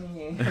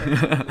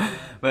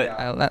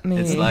 But Let me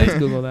it's like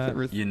Google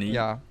that. unique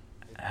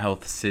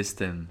health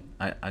system.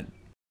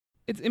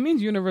 It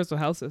means universal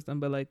health system,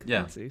 but like,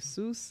 Yeah. let's see,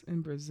 SUS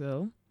in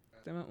Brazil.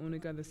 Sistema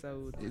Único de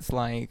Saúde. It's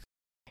like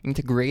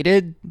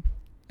integrated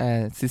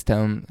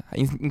system,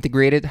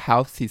 integrated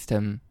health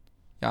system.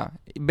 Yeah,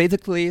 it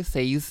basically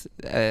says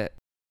a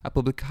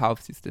public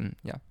health system.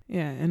 Yeah.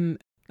 Yeah, and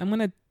I'm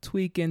gonna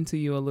tweak into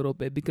you a little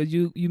bit because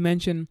you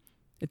mentioned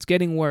it's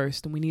getting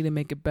worse and we need to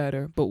make it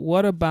better. But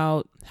what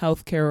about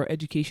healthcare or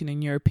education,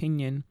 in your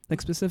opinion?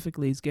 Like,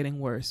 specifically, is getting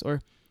worse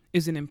or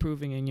isn't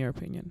improving in your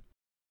opinion?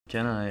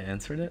 Can I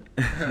answer that?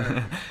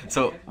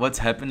 So what's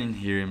happening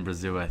here in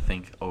Brazil, I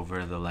think,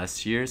 over the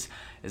last years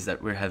is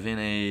that we're having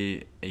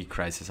a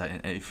crisis,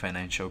 a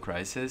financial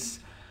crisis.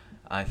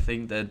 I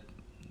think that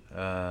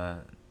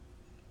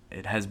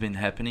it has been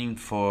happening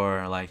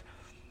for like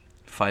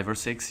 5 or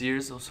 6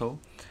 years or so.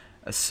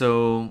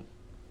 So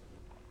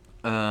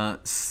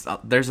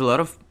there's a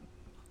lot of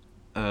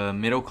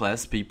middle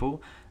class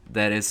people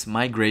that is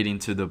migrating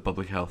to the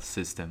public health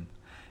system,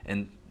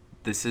 and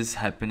this is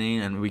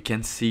happening, and we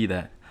can see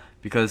that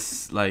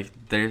because like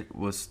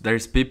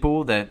there's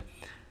people that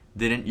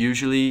didn't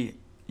usually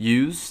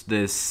use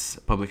this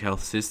public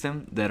health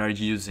system that are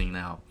using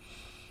now,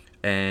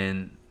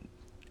 and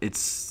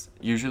it's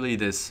usually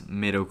this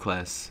middle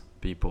class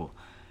people.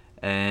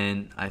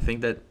 And I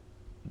think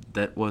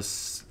that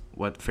was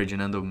what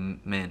Ferdinando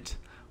meant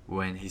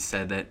when he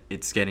said that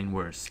it's getting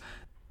worse.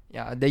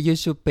 Yeah, they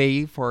used to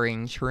pay for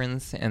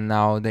insurance, and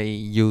now they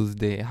use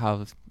the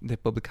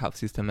public health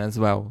system as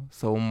well.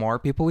 So more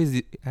people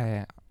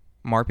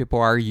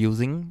are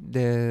using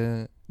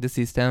the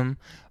system,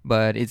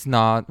 but it's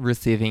not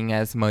receiving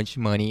as much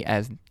money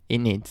as it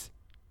needs.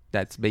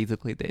 That's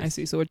basically this. I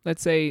see. So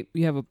let's say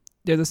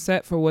there's a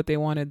set for what they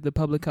wanted the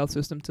public health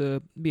system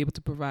to be able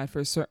to provide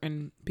for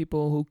certain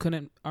people who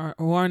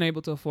aren't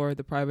able to afford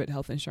the private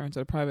health insurance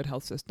or the private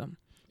health system.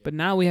 But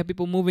now we have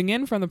people moving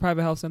in from the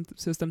private health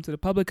system to the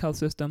public health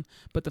system,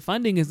 but the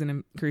funding isn't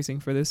increasing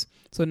for this.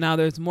 So now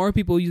there's more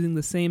people using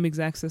the same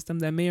exact system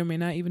that may or may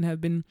not even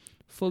have been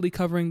fully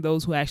covering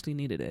those who actually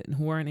needed it and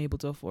who weren't able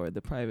to afford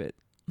the private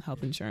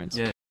health insurance.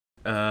 Yeah.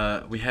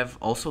 We have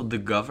also the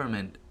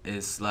government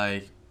is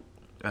like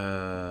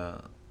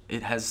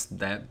it has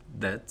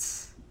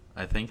debts,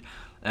 I think,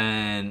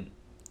 and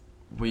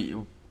we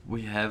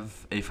we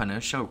have a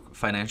financial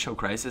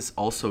crisis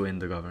also in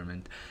the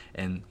government,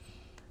 and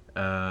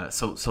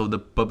so the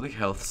public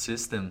health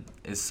system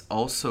is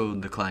also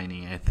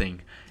declining, I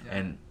think.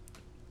 Yeah.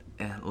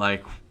 And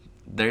like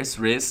there's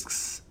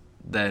risks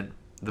that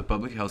the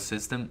public health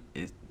system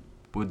it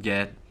would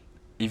get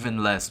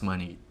even less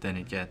money than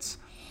it gets,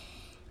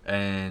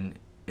 and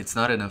it's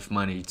not enough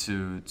money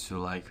to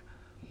like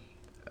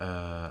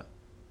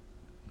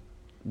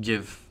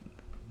give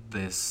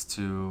this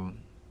to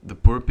the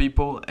poor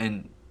people,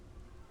 and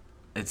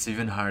it's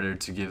even harder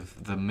to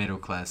give the middle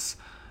class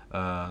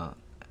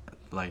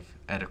like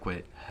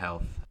adequate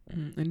health.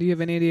 And do you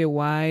have any idea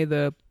why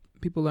the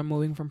people are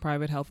moving from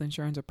private health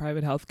insurance or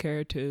private health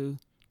care to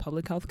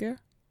public health care?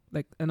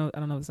 Like, I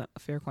don't know if it's not a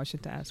fair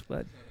question to ask,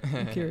 but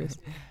I'm curious.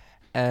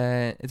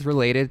 It's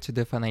related to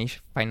the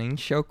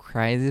financial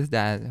crisis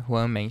that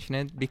Juan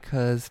mentioned,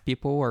 because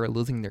people are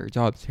losing their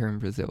jobs here in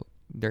Brazil.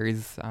 There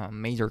is a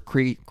major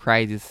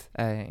crisis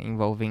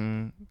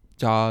involving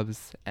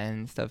jobs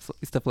and stuff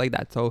like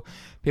that. So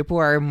people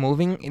are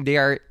moving. They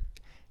are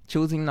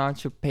choosing not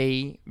to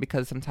pay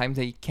because sometimes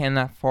they can't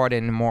afford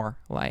anymore,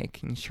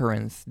 like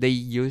insurance. They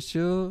used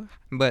to,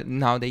 but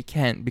now they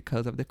can't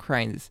because of the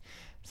crisis.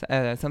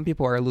 Some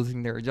people are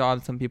losing their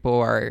jobs. Some people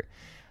are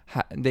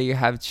they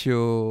have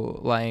to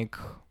like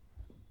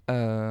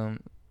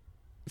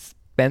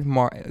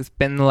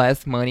spend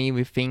less money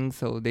with things,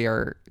 so they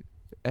are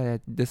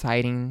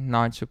deciding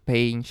not to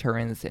pay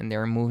insurance, and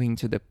they're moving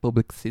to the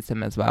public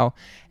system as well.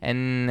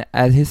 And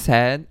as he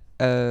said,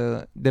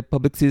 the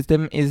public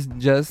system is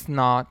just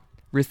not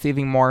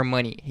receiving more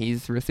money.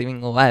 He's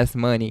receiving less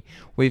money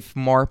with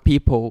more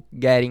people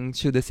getting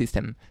to the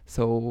system.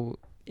 So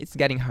it's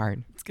getting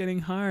hard. It's getting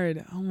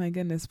hard. Oh my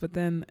goodness. But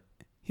then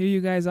here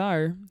you guys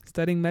are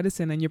studying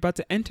medicine and you're about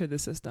to enter the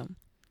system.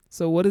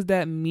 So what does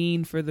that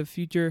mean for the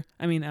future?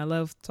 I mean, I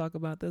love to talk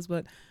about this,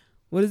 but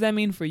what does that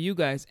mean for you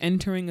guys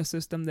entering a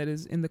system that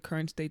is in the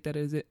current state that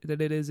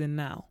it is in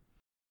now?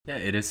 Yeah,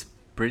 it is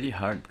pretty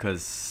hard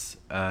because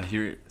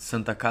here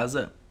Santa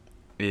Casa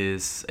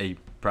is a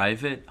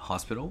private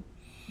hospital,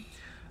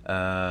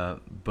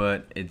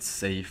 but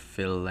it's a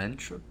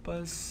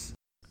philanthropist.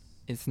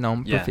 It's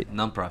non-profit. Yeah,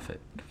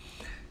 non-profit.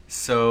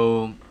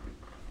 So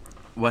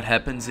what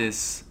happens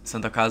is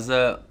Santa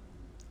Casa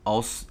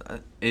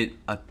also it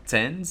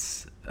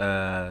attends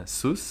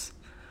SUS,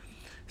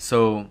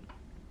 so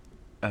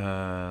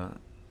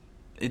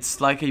it's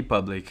like a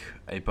public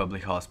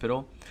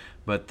hospital,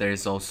 but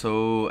there's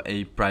also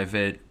a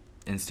private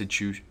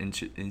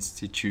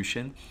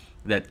institution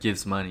that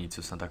gives money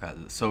to Santa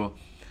Casa. So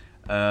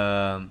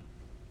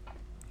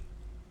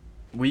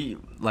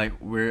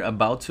we're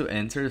about to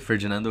enter.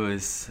 Ferdinando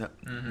is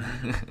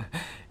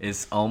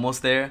is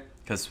almost there,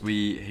 because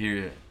we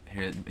here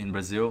in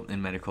Brazil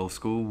in medical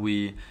school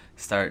we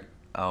start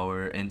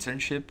our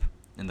internship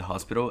in the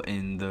hospital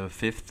in the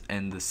 5th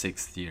and the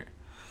 6th year.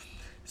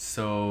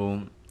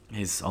 So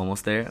he's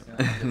almost there.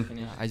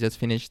 I just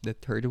finished the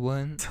 3rd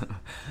one.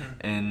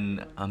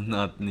 And I'm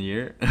not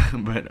near,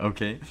 but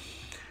okay.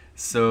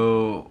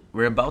 So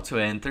we're about to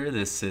enter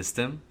this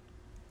system,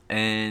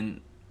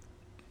 and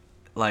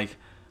like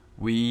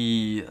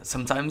we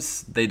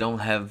sometimes they don't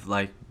have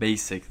like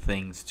basic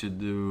things to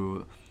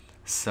do,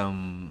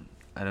 some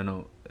I don't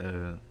know,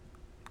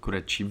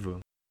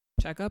 curativo.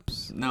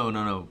 Checkups?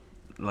 No.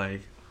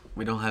 Like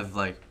we don't have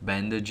like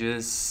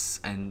bandages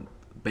and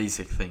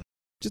basic things.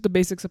 Just the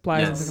basic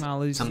supplies and Yes.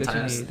 technologies that you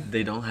Sometimes need.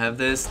 they don't have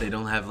this. They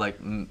don't have like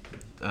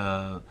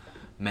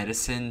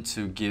medicine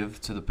to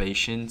give to the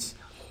patients.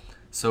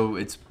 So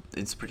it's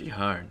pretty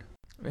hard.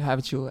 We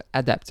have to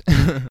adapt.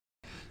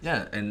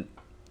 Yeah, and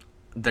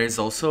there's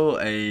also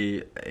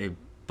a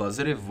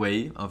positive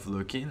way of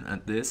looking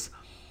at this.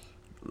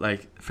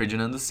 Like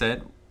Ferdinando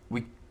said,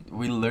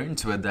 we learn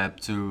to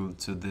adapt to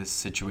these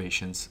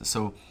situations.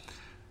 So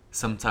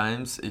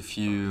sometimes if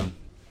you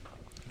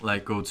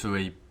like go to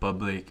a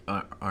public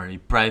or a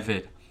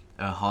private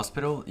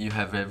hospital, you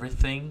have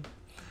everything,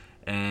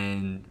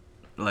 and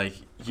like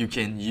you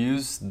can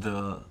use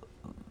the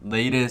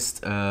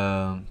latest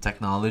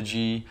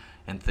technology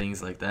and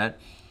things like that.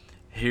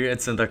 Here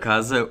at Santa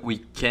Casa, we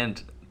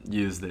can't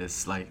use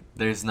this. Like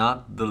there's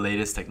not the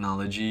latest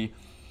technology,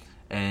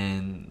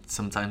 and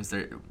sometimes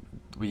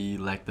we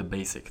lack the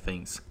basic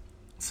things.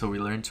 So we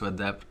learn to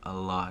adapt a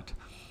lot,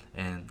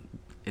 and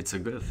it's a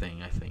good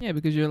thing, I think. Yeah,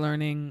 because you're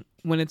learning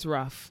when it's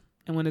rough.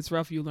 And when it's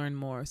rough, you learn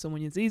more. So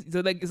when it's easy,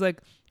 so like it's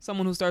like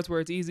someone who starts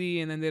where it's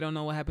easy, and then they don't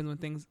know what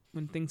happens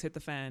when things hit the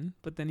fan.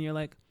 But then you're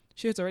like,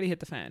 shit, it's already hit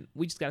the fan.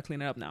 We just gotta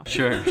clean it up now.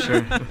 Sure.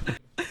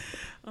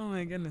 Oh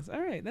my goodness.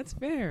 All right, that's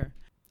fair.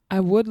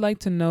 I would like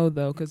to know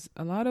though, because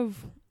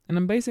and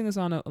I'm basing this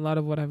on a lot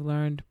of what I've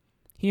learned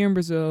here in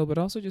Brazil, but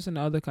also just in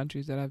other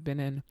countries that I've been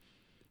in,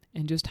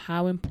 and just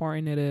how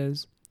important it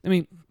is. I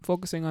mean,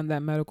 focusing on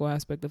that medical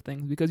aspect of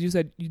things, because you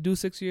said you do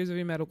 6 years of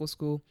your medical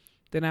school,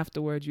 then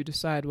afterwards you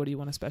decide what do you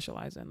want to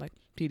specialize in, like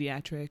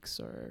pediatrics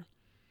or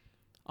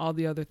all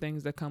the other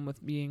things that come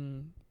with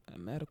being a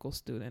medical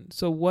student.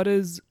 So what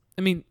is,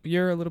 I mean,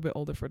 you're a little bit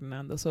older,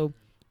 Ferdinando. So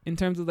in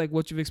terms of like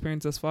what you've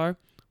experienced thus far,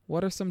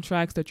 what are some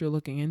tracks that you're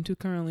looking into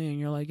currently and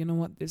you're like, you know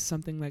what, this is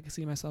something that I can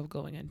see myself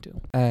going into?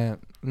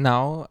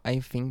 Now I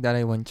think that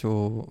I want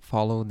to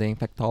follow the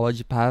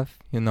infectology path,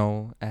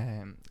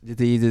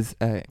 diseases,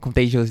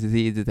 contagious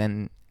diseases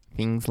and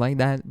things like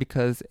that,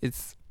 because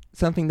it's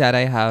something that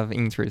I have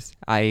interest.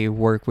 I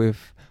work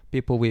with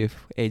people with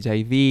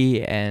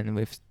HIV and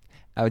with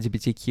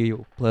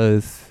LGBTQ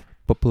plus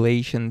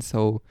population,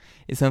 so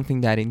it's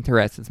something that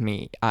interests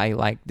me. I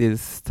like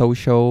this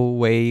social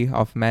way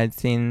of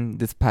medicine.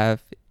 This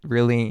path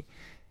really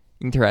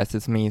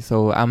interests me.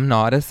 So I'm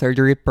not a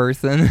surgery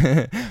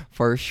person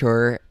for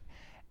sure,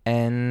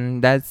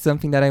 and that's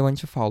something that I want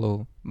to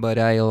follow. But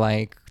I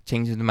like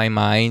changed my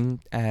mind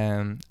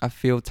a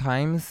few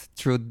times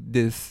through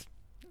this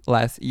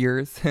last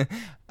years.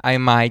 I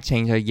might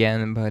change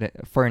again, but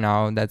for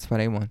now, that's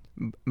what I want.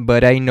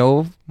 But I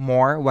know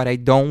more what I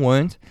don't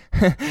want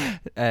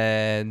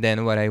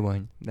than what I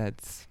want.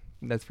 That's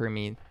for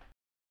me.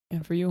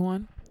 And for you,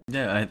 Juan?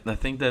 Yeah, I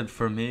think that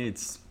for me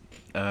it's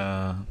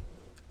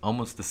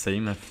almost the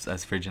same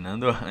as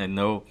Ferdinando. I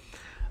know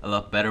a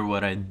lot better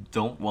what I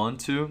don't want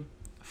to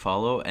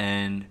follow,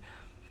 and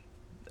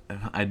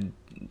I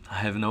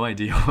have no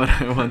idea what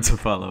I want to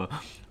follow.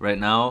 Right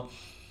now,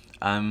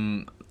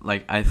 I'm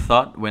like, I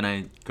thought when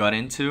I got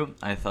into,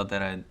 I thought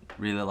that I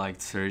really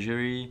liked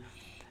surgery,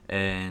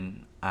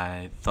 and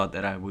I thought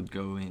that I would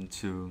go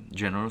into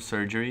general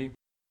surgery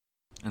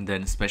and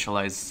then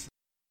specialize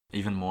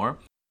even more.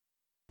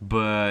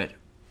 But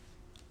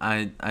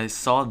I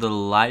saw the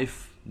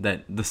life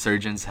that the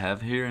surgeons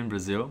have here in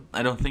Brazil.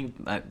 I don't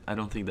think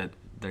that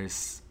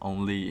there's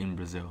only in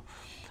Brazil.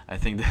 I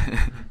think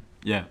that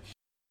yeah,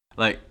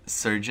 like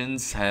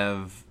surgeons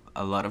have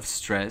a lot of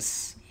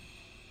stress,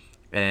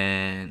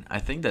 and I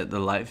think that the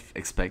life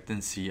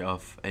expectancy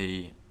of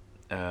a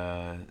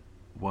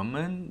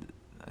woman,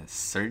 a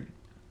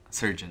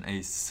surgeon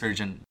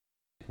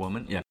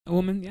woman, yeah, A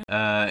woman,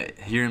 yeah.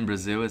 Here in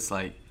Brazil it's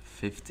like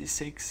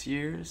 56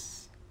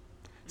 years,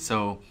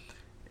 so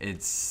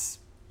it's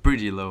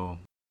pretty low.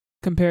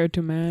 Compared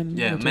to men?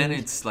 Yeah, which men is-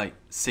 it's like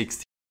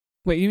 60.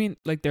 Wait, you mean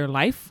like their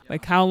life?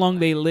 Like how long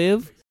they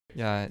live?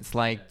 Yeah, it's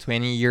like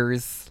 20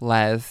 years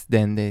less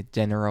than the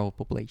general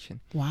population.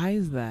 Why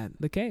is that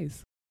the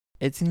case?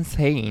 It's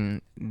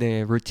insane.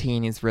 The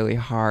routine is really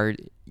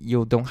hard.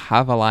 You don't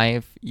have a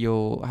life.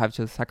 You have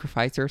to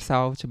sacrifice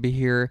yourself to be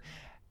here.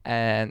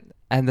 And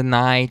at the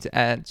night,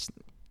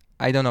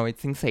 I don't know,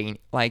 it's insane.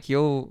 Like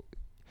your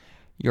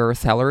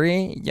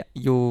salary, yeah,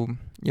 you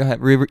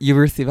you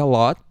receive a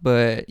lot,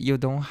 but you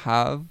don't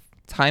have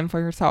time for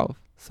yourself.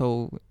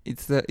 So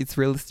it's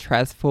really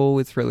stressful.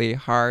 It's really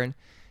hard,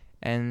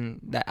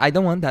 and I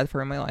don't want that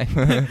for my life.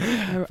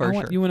 For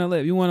sure. You want to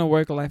live. You want a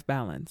work-life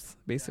balance,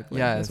 basically.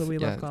 Yes, That's what we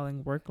love yes.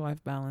 calling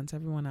work-life balance.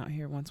 Everyone out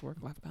here wants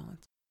work-life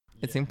balance.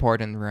 It's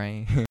important,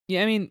 right?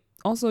 Yeah, I mean,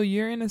 also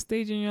you're in a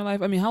stage in your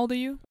life. I mean, how old are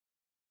you?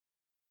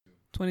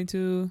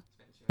 22.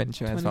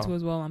 22 as 22 well.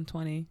 as well. I'm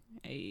 20.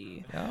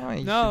 Hey. Oh,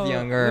 you No, should be a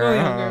younger. little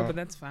younger, but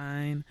that's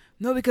fine.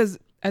 No, because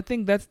I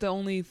think that's the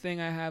only thing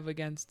I have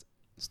against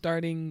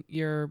starting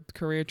your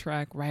career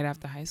track right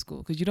after high school,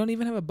 because you don't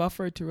even have a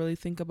buffer to really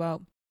think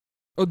about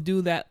or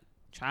do that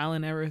trial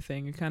and error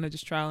thing. You're kind of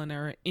just trial and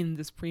error in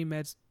this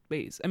pre-med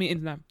space. I mean,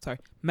 it's not, sorry,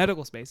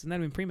 medical space. It's not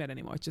even pre-med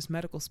anymore. It's just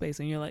medical space.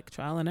 And you're like,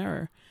 trial and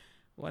error.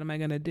 What am I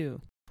going to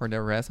do For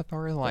the rest of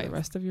our for life. the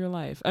rest of your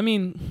life? I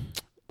mean,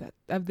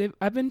 I've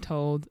been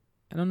told,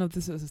 I don't know if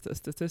this is a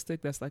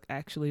statistic that's like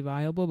actually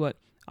viable, but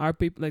our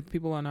people, like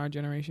people in our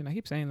generation, I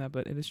keep saying that,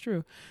 but it is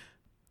true.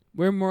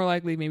 We're more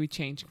likely maybe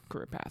change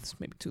career paths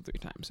maybe 2-3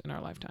 times in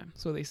our lifetime.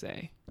 So they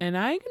say. And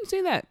I can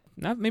say that.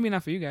 Maybe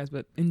not for you guys,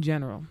 but in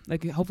general.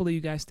 Like hopefully you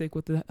guys stick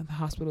with the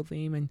hospital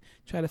theme and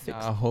try to fix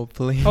it.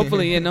 Hopefully.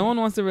 Hopefully, yeah, no one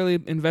wants to really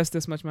invest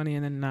this much money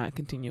and then not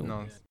continue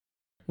No.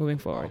 moving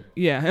forward.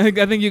 Yeah,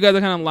 I think you guys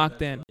are kind of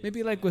locked in.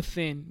 Maybe like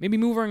within, maybe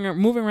moving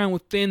around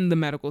within the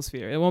medical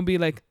sphere. It won't be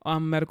like, I'm a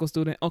medical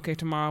student. Okay,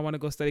 tomorrow I want to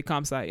go study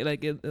comp sci.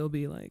 Like it'll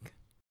be like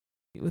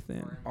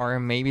within. Or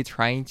maybe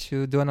trying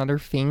to do another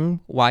thing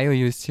while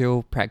you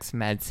still practice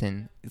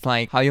medicine. It's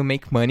like how you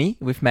make money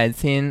with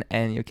medicine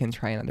and you can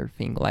try another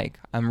thing. Like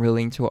I'm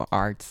really into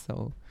art,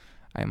 so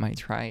I might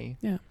try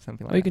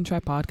something like Or you that. can try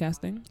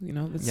podcasting. You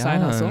know, it's a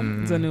side hustle.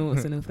 It's a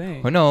new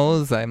thing. Who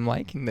knows? I'm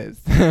liking this.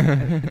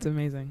 It's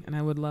amazing, and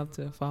I would love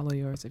to follow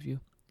yours if you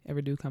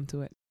ever do come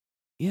to it.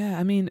 Yeah,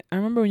 I mean, I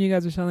remember when you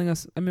guys were telling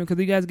us. I mean, because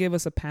you guys gave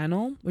us a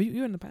panel. Were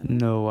you in the panel?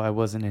 No, I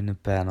wasn't in the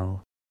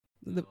panel.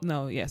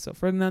 So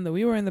Ferdinando,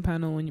 we were in the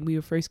panel when we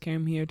first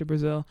came here to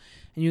Brazil,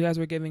 and you guys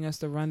were giving us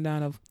the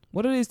rundown of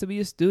what it is to be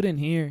a student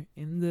here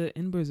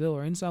in Brazil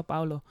or in Sao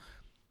Paulo,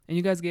 and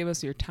you guys gave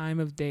us your time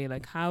of day.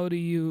 Like, how do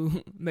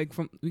you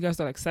you guys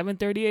start like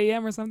 7:30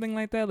 a.m. or something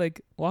like that?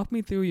 Like, walk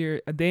me through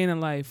a day in the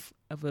life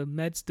of a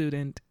med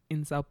student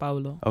in Sao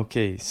Paulo.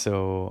 Okay,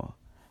 so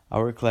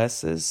our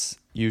classes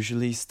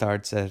usually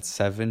starts at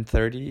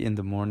 7:30 in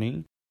the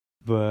morning,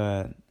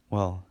 but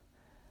well,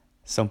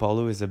 Sao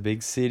Paulo is a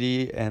big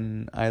city,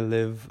 and I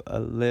live a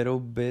little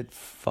bit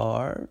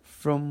far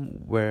from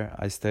where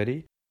I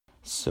study.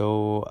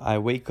 So I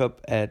wake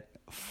up at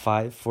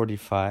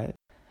 5:45.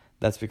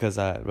 That's because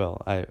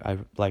I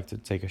like to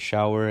take a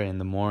shower in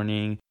the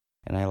morning,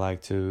 and I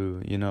like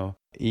to,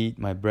 eat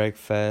my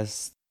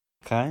breakfast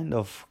kind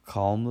of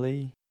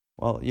calmly.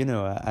 Well,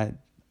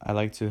 I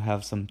like to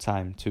have some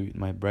time to eat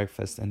my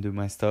breakfast and do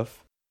my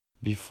stuff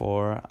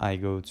before I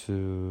go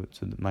to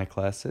my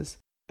classes.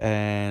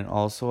 And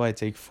also I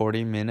take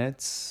 40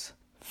 minutes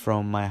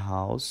from my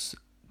house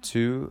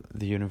to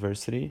the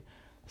university.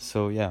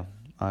 So yeah,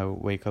 I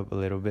wake up a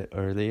little bit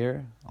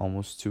earlier,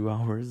 almost 2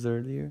 hours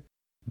earlier,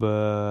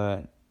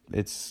 but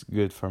it's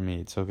good for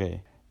me. It's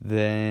okay.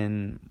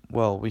 Then,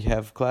 well, we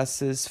have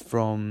classes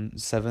from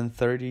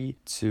 7:30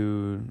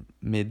 to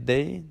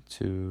midday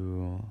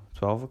to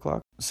 12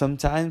 o'clock.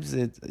 Sometimes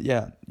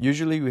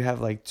usually we have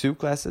like two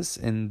classes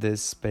in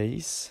this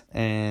space,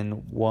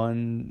 and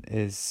one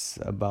is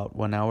about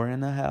 1 hour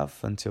and a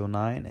half until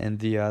 9, and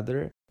the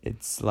other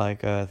it's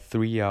like a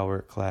 3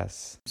 hour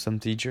class. Some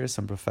teachers,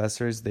 some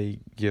professors, they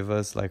give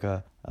us like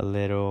a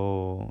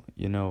little,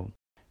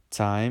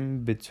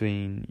 time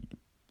between,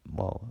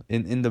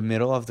 in the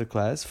middle of the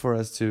class for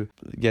us to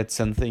get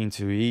something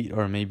to eat,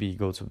 or maybe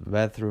go to the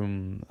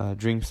bathroom,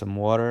 drink some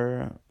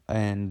water,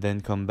 and then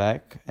come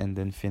back and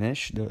then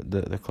finish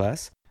the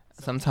class.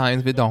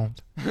 Sometimes we don't.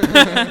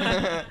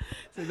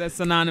 So that's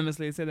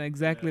synonymously said at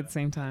exactly at the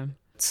same time.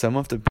 Some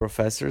of the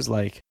professors,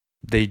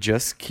 they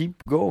just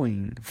keep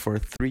going for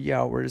 3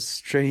 hours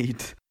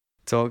straight,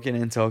 talking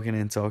and talking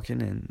and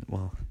talking, and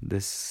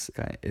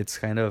it's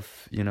kind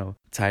of,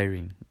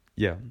 tiring.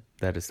 Yeah,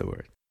 that is the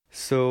word.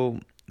 So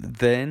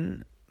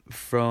then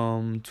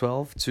from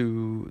 12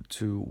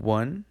 to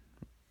 1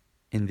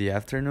 in the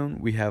afternoon,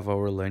 we have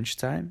our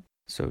lunchtime.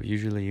 So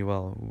usually,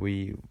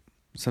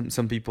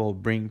 some people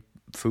bring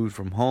food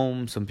from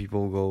home, some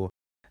people go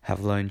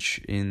have lunch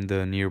in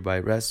the nearby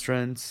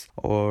restaurants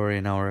or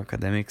in our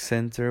academic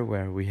center,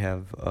 where we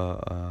have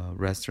a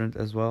restaurant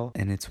as well,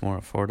 and it's more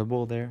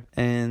affordable there.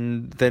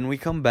 And then we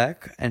come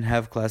back and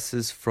have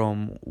classes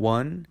from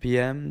 1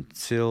 p.m.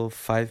 till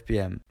 5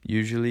 p.m.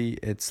 Usually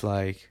it's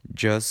like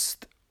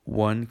just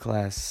one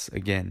class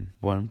again,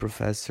 one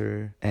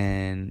professor,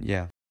 and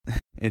yeah.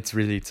 It's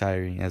really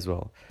tiring as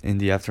well. In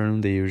the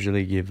afternoon, they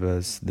usually give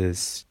us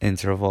this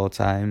interval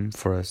time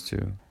for us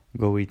to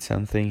go eat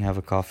something, have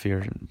a coffee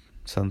or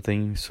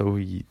something, so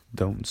we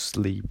don't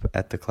sleep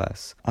at the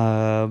class.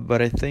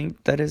 But I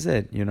think that is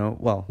it,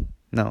 Well,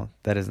 no,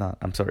 that is not.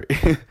 I'm sorry.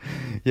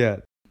 Yeah,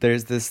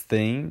 there's this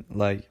thing,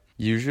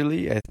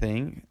 usually I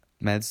think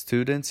med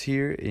students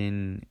here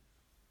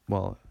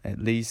at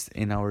least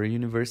in our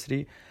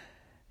university,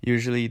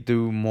 usually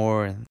do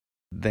more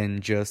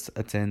than just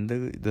attend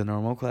the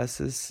normal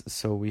classes.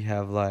 So we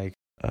have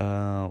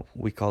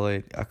we call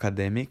it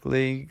academic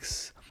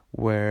leagues,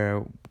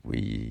 where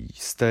we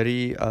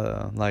study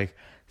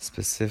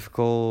specific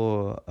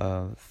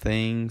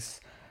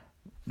things,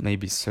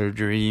 maybe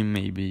surgery,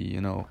 maybe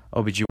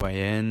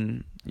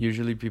OBGYN.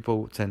 Usually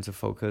people tend to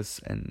focus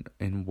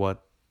in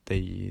what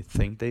they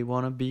think they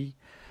want to be.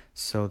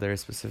 So there are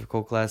specific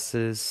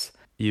classes.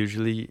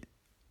 Usually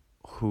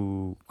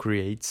who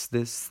creates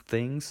these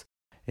things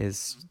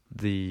is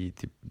the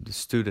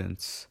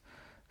students.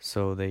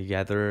 So they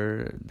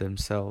gather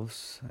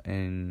themselves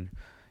and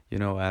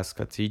ask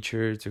a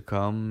teacher to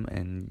come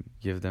and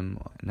give them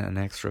an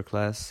extra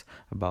class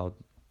about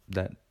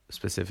that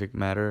specific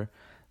matter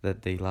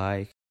that they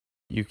like.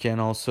 You can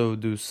also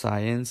do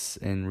science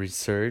and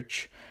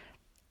research,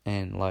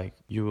 and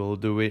you will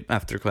do it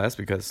after class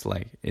because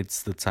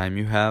it's the time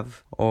you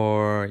have.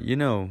 Or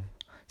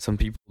some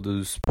people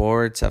do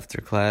sports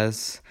after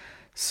class.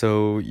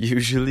 So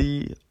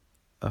usually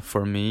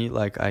for me,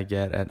 I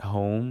get at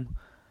home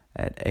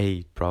at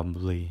 8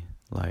 probably,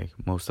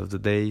 most of the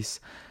days.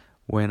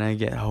 When I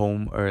get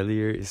home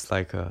earlier, it's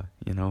like a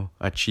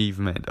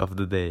achievement of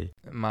the day.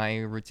 My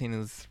routine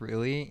is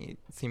really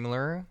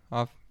similar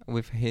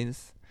with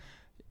his.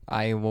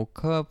 I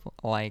woke up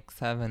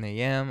 7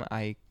 a.m.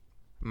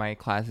 My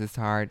class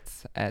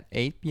starts at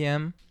 8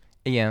 p.m.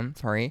 a.m.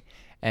 Sorry,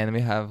 and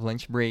we have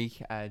lunch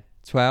break at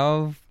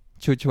 12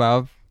 to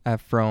 12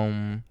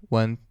 from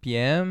 1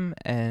 p.m.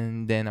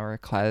 and then our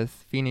class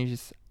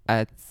finishes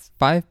at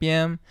 5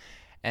 p.m.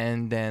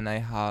 and then I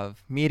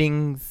have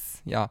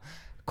meetings,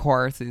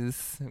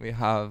 courses, we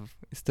have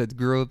study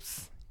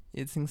groups.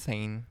 It's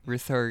insane.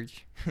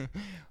 Research.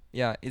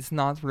 Yeah, it's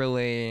not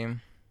really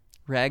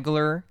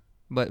regular,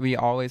 but we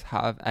always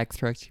have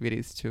extra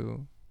activities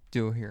to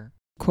do here.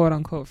 Quote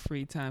unquote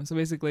free time. So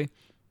basically,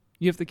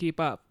 you have to keep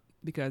up,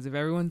 because if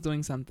everyone's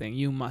doing something,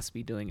 you must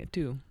be doing it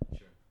too.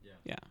 Sure.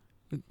 Yeah.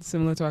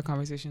 Similar to our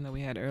conversation that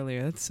we had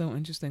earlier. That's so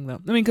interesting,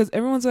 though. I mean, because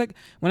everyone's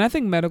when I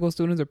think medical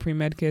students or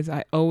pre-med kids,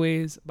 I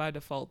always, by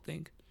default,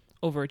 think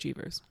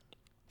overachievers,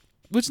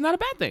 which is not a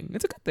bad thing.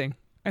 It's a good thing,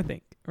 I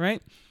think,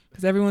 right?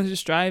 Because everyone's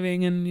just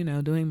striving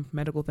and, doing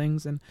medical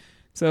things. And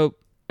so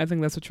I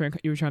think that's what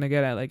you were trying to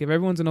get at. If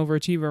everyone's an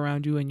overachiever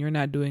around you and you're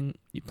not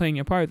playing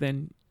your part,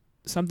 then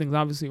something's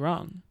obviously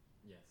wrong.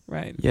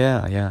 Right.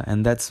 Yeah,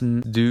 and that's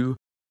due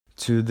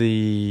to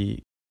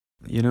the,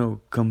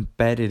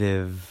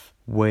 competitive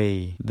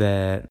way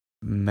that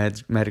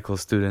medical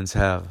students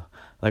have.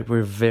 Like,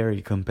 we're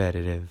very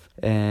competitive,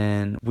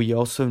 and we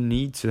also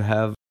need to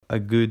have a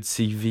good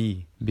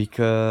CV,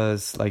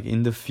 because like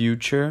in the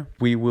future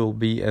we will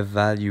be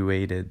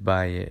evaluated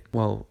by it.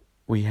 Well,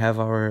 we have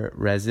our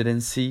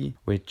residency,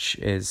 which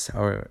is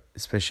our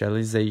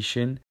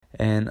specialization,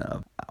 and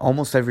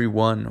almost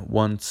everyone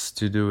wants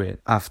to do it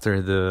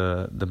after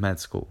the med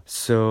school.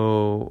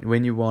 So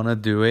when you want to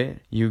do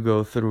it, you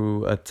go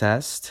through a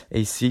test,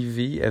 a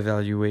CV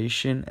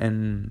evaluation,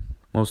 and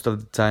most of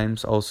the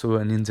times also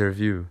an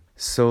interview.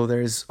 So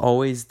there's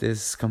always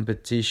this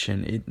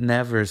competition. It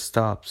never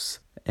stops.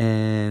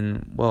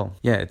 And well,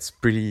 yeah, it's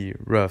pretty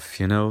rough,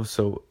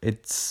 so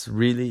it's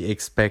really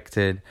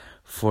expected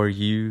for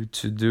you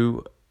to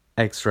do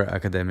extra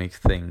academic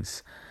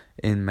things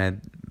in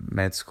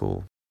med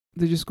school.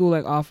 Did your school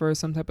like offer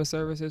some type of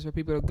services for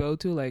people to go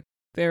to, like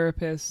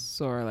therapists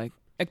or like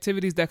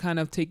activities that kind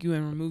of take you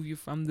and remove you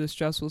from the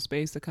stressful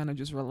space to kind of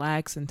just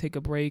relax and take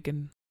a break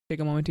and take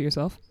a moment to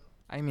yourself?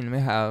 I mean, we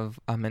have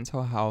a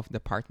mental health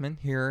department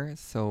here,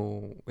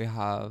 so we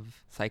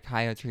have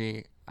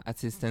psychiatry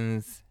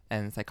assistants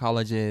and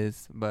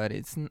psychologists, but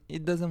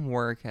it doesn't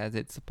work as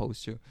it's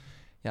supposed to.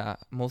 Yeah,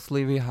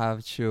 mostly we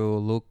have to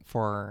look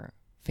for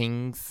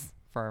things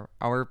for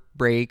our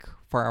break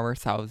for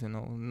ourselves.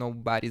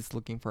 Nobody's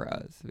looking for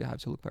us. We have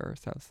to look for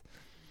ourselves.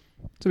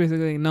 So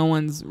basically, no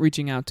one's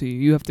reaching out to you.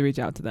 You have to reach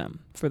out to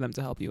them for them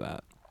to help you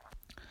out.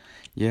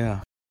 Yeah,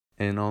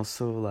 and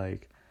also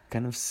like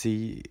kind of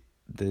see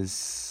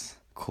this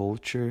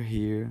culture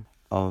here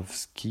of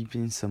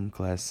skipping some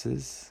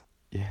classes.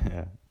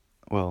 Yeah.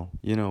 Well,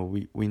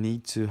 we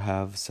need to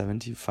have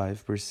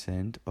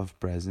 75% of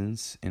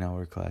presence in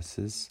our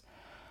classes.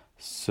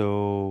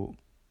 So,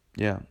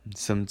 yeah,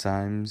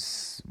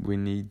 sometimes we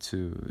need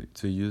to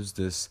use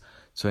this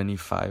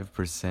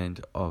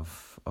 25%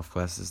 of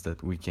classes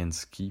that we can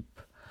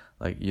skip.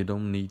 Like, you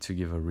don't need to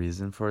give a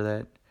reason for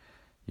that.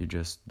 You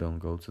just don't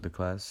go to the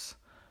class,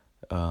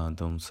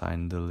 don't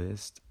sign the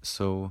list.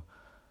 So,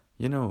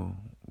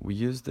 we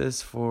use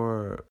this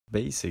for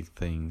basic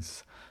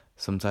things.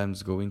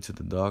 Sometimes going to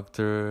the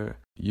doctor.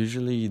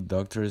 Usually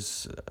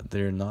doctors,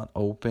 they're not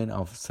open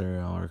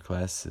after our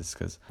classes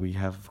because we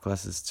have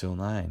classes till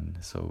 9,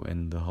 so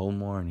in the whole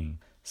morning.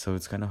 So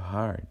it's kind of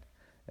hard.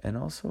 And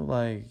also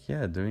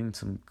doing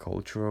some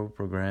cultural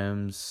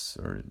programs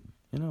or,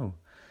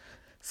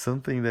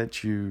 something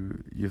that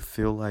you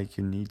feel like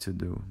you need to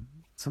do.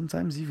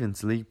 Sometimes even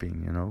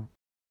sleeping.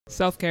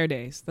 Self-care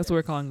days. That's what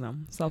we're calling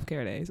them.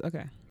 Self-care days.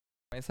 Okay.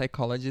 My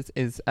psychologist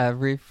is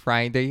every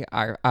Friday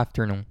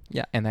afternoon.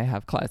 Yeah, and I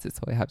have classes,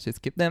 so I have to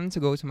skip them to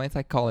go to my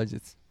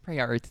psychologist.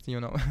 Priority,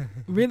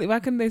 Really? Why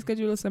couldn't they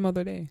schedule some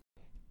other day?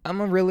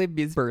 I'm a really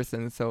busy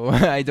person, so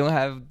I don't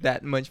have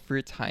that much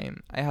free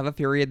time. I have a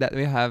period that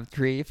we have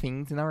 3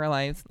 things in our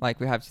lives. Like,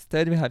 we have to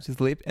study, we have to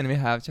sleep, and we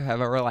have to have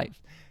our life.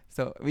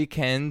 So we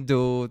can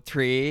do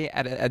 3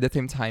 at the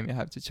same time. You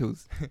have to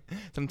choose.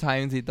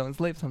 Sometimes we don't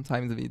sleep,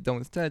 sometimes we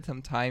don't study,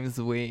 sometimes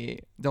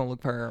we don't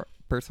look for our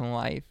personal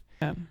life.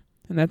 Yeah.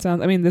 And that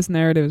sounds, this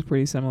narrative is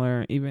pretty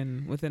similar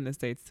even within the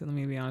States. So let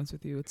me be honest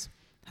with you. It's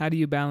how do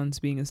you balance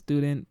being a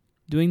student,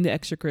 doing the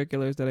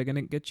extracurriculars that are going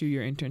to get you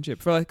your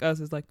internship? For like us,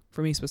 it's like,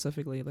 for me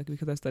specifically, like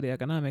because I study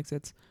economics,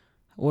 it's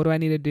what do I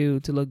need to do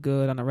to look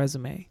good on a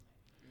resume?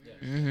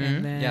 Mm-hmm.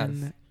 And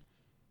then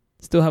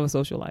still have a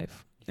social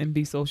life and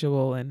be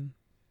sociable and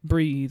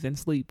breathe and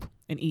sleep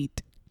and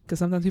eat. Because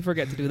sometimes we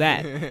forget to do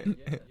that.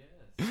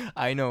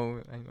 I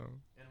know.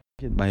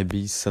 It might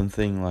be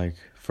something like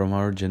from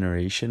our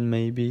generation,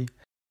 maybe.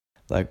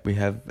 Like, we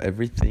have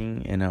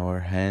everything in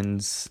our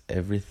hands,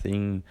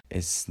 everything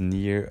is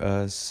near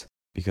us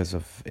because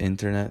of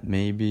internet,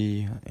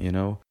 maybe,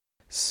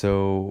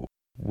 so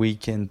we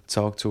can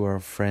talk to our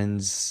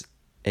friends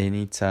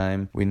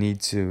anytime. We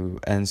need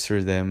to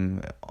answer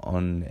them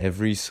on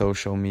every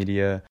social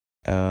media.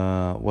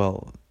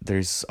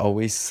 There's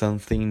always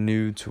something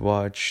new to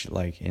watch,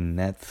 like in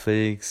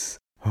Netflix,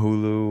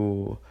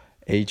 Hulu,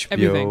 HBO.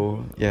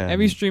 Everything. Yeah.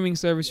 Every streaming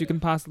service you can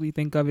possibly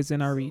think of is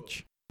in our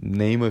reach.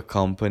 Name a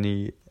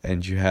company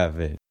and you have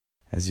it.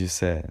 As you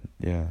said,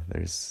 yeah,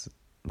 there's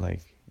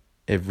like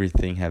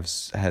everything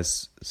has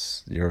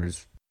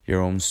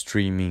your own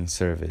streaming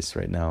service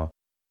right now.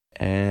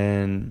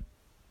 And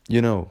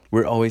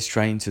we're always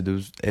trying to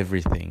do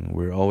everything.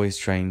 We're always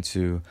trying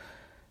to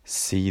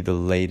see the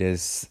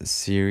latest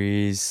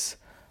series,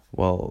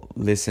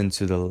 listen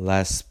to the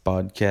last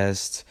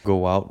podcast,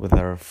 go out with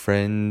our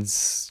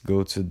friends,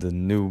 go to the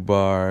new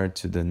bar,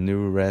 to the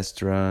new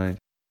restaurant.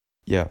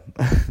 Yeah,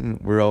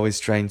 we're always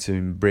trying to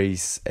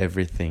embrace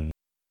everything.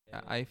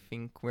 I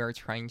think we're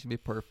trying to be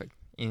perfect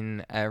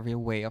in every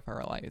way of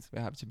our lives.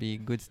 We have to be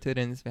good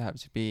students, we have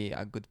to be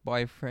a good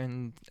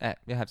boyfriend,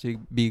 we have to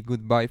be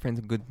good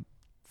boyfriends, good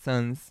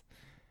sons.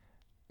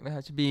 We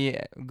have to be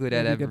good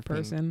at everything. A good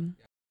person.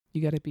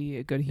 You got to be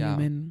a good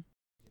human,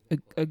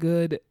 a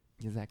good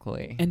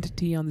Exactly.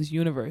 entity on this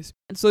universe.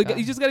 And so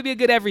you just got to be a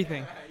good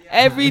everything. Yeah.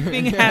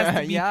 Everything has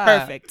to be Yeah.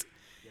 perfect.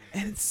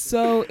 And it's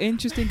so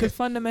interesting because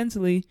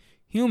fundamentally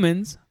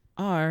humans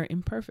are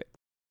imperfect.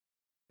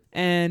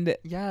 And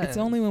Yeah. it's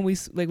only when we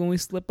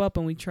slip up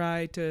and we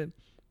try to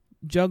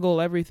juggle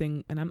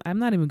everything, and I'm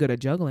not even good at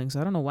juggling, so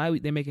I don't know why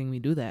they're making me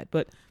do that.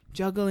 But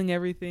juggling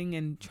everything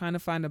and trying to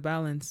find a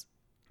balance,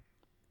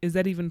 is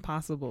that even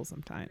possible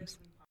sometimes?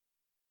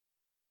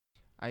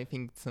 I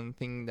think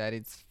something that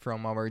it's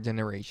from our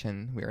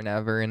generation. We are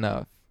never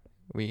enough.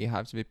 We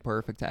have to be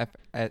perfect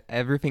at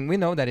everything. We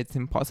know that it's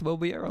impossible.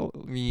 We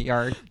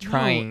are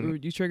trying. No,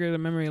 you triggered a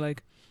memory.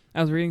 Like I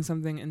was reading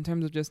something in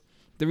terms of just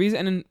the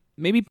reason, and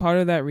maybe part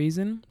of that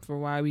reason for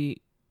why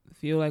we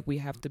feel like we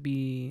have to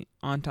be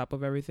on top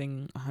of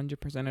everything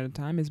 100% of the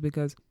time is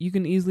because you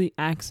can easily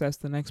access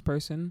the next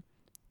person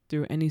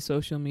through any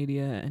social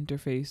media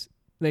interface.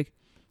 Like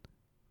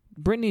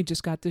Brittany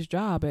just got this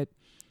job at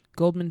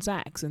Goldman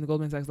Sachs, and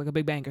Goldman Sachs like a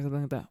big bank or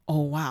something like that.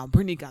 Oh wow,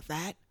 Brittany got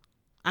that.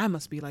 I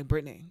must be like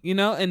Brittany, you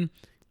know? And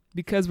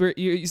because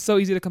it's so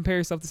easy to compare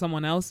yourself to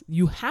someone else,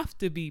 you have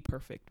to be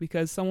perfect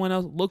because someone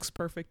else looks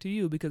perfect to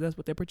you because that's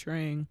what they're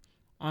portraying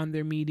on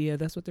their media.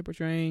 That's what they're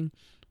portraying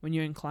when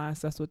you're in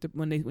class. That's what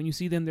when you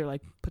see them, they're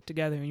like put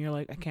together, and you're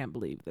like, I can't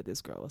believe that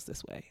this girl is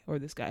this way or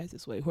this guy is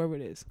this way, whoever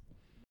it is.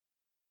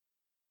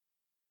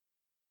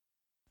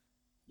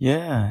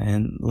 Yeah,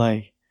 and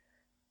like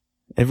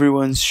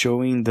everyone's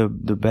showing the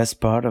best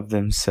part of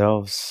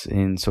themselves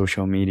in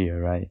social media,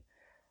 right?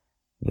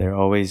 They're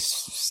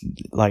always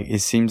like,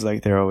 it seems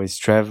like they're always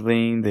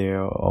traveling,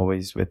 they're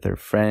always with their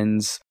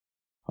friends,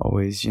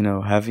 always,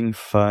 having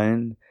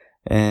fun.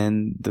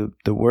 And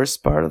the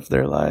worst part of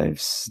their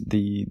lives,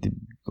 the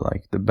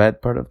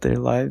bad part of their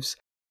lives,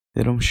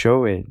 they don't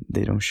show it.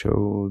 They don't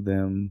show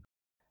them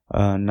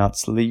not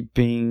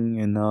sleeping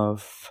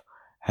enough,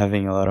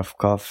 having a lot of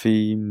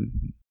coffee,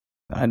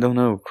 I don't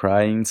know,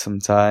 crying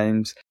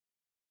sometimes.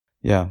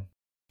 Yeah.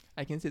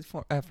 I can see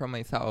it from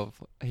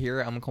myself. Here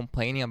I'm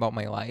complaining about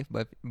my life,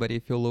 but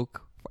if you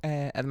look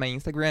at my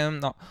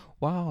Instagram, no,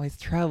 wow, he's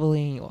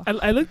traveling.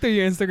 I looked through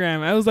your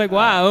Instagram. I was like,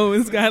 wow,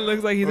 this guy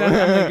looks like he's I'm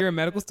like, you're a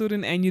medical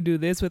student and you do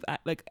this with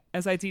like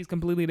SIT is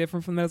completely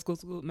different from medical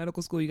school.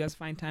 Medical school, you guys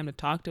find time to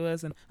talk to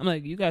us, and I'm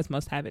like, you guys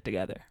must have it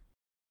together.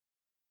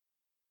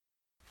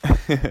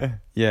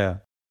 Yeah,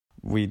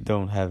 we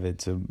don't have it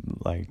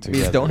together.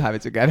 We don't have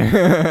it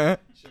together.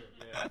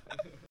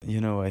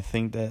 I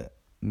think that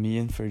me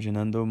and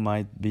Ferdinando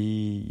might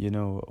be,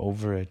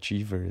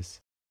 overachievers,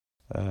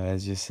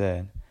 as you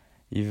said.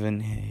 Even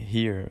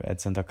here at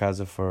Santa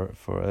Casa for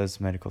us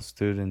medical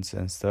students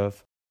and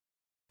stuff,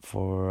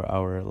 for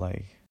our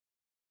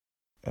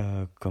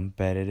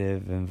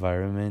competitive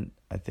environment,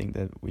 I think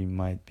that we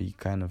might be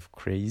kind of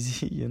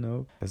crazy,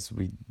 because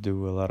we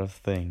do a lot of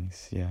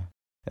things, yeah.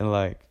 And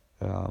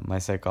my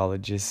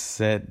psychologist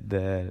said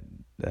that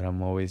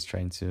I'm always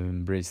trying to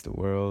embrace the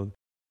world,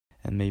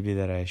 and maybe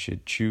that I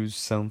should choose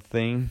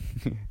something.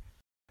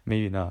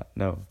 Maybe not.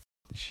 No,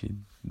 she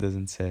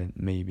doesn't say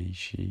maybe.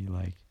 She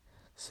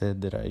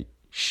said that I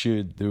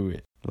should do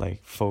it.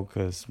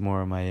 Focus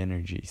more on my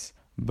energies.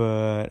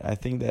 But I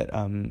think that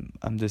I'm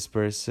this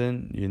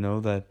person,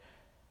 that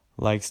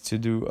likes to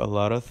do a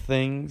lot of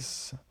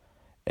things,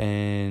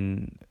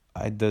 and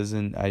I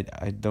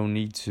don't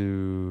need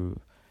to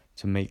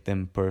make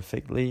them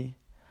perfectly.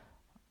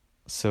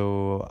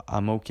 So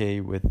I'm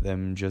okay with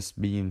them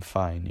just being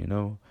fine,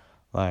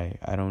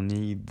 I don't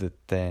need the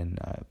 10.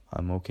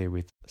 I'm okay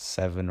with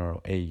 7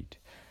 or 8.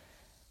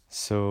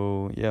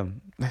 So yeah,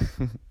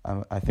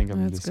 I think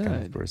I'm That's this kind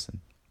of good.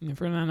 person. And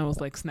Fernando was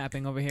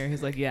snapping over here.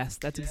 He's like, yes,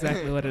 that's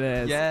exactly what it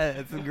is.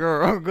 Yes,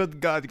 girl.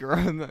 Good God,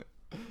 girl.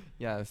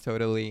 Yeah,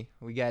 totally.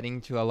 We get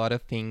into a lot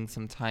of things.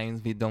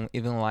 Sometimes we don't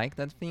even like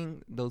those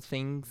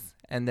things,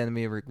 and then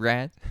we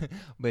regret.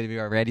 But we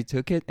already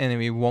took it, and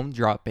we won't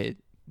drop it.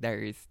 There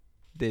is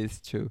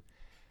this too.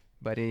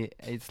 But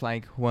it's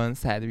like Juan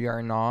said, we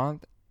are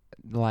not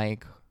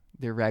like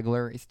the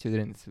regular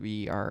students.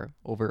 We are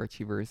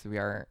overachievers. We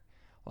are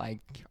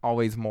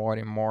always more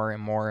and more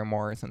and more and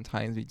more.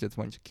 Sometimes we just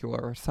want to kill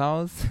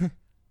ourselves.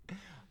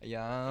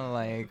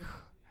 Yeah,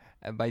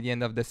 by the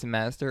end of the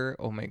semester,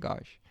 oh my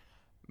gosh.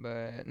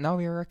 But now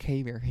we are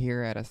okay. We're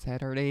here at a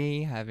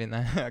Saturday having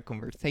a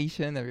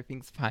conversation.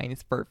 Everything's fine.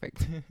 It's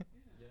perfect.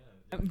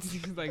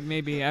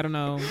 Maybe I don't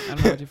know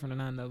about you,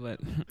 Fernando, but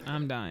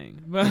I'm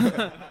dying.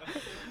 But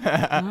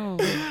no.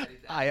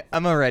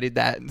 I'm already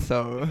dead.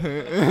 So.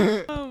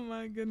 Oh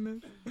my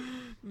goodness.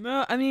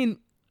 No, I mean,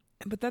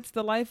 but that's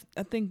the life.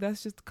 I think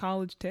that's just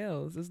college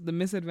tales. It's the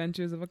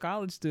misadventures of a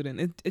college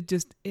student. It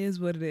just is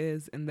what it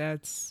is, and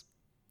that's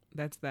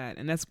that.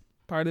 And that's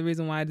part of the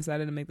reason why I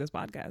decided to make this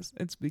podcast.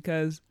 It's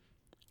because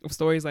of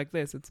stories like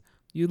this. It's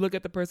you look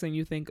at the person,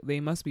 you think they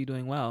must be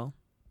doing well,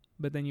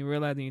 but then you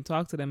realize when you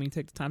talk to them and you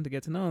take the time to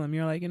get to know them,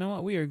 you're like, you know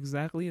what? We are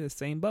exactly the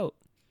same boat.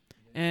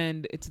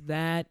 And it's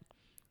that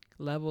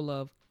level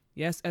of,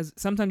 yes, as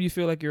sometimes you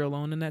feel like you're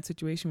alone in that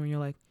situation when you're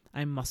like,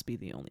 I must be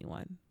the only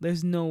one.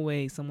 There's no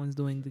way someone's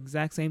doing the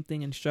exact same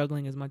thing and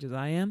struggling as much as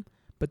I am,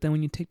 But then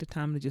when you take the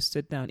time to just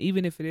sit down,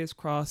 even if it is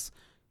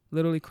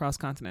literally cross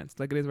continents,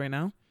 like it is right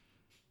now,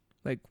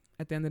 like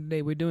at the end of the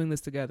day, we're doing this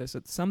together. So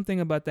it's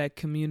something about that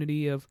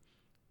community of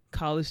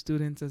college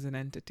students as an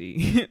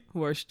entity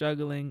who are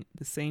struggling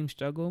the same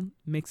struggle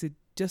makes it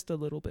just a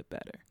little bit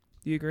better.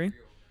 Do you agree?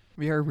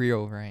 We are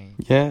real, right?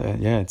 Yeah,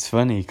 it's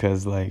funny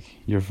because like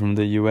you're from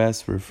the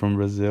US, we're from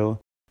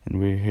Brazil, and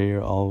we're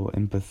here all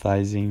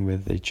empathizing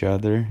with each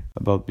other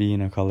about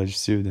being a college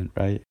student,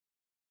 right?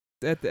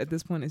 At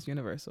this point, it's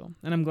universal,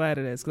 and I'm glad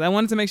it is, because I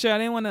wanted to make sure. I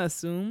didn't want to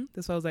assume.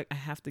 That's why I was like, I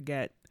have to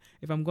get,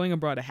 if I'm going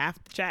abroad, I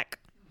have to check,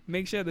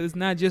 make sure that it's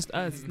not just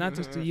us, it's not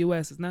just the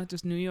U.S., it's not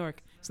just New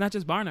York, it's not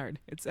just Barnard,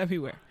 it's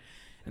everywhere,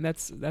 and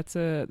that's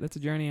a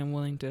journey I'm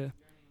willing to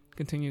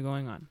continue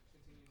going on,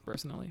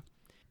 personally.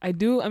 I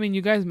mean,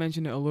 you guys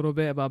mentioned it a little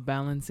bit about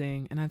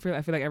balancing, and I feel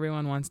like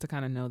everyone wants to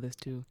kind of know this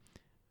too.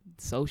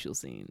 Social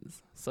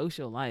scenes,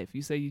 social life.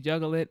 You say you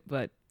juggle it,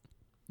 but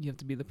you have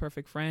to be the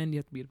perfect friend. You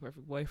have to be the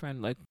perfect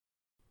boyfriend. Like,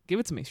 give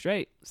it to me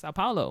straight. Sao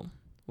Paulo,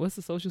 what's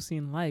the social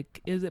scene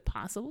like? Is it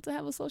possible to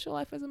have a social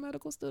life as a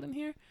medical student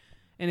here?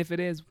 And if it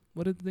is,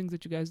 what are the things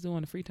that you guys do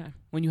on the free time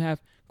when you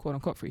have quote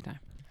unquote free time?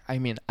 I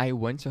mean, I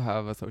want to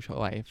have a social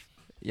life.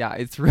 Yeah,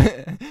 it's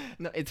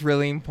no, it's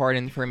really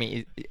important for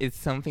me. It's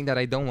something that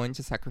I don't want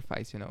to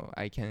sacrifice.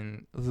 I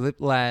can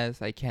sleep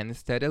less, I can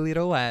study a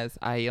little less.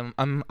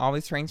 I'm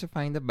always trying to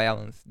find a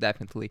balance,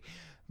 definitely.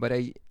 But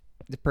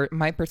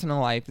my personal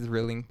life is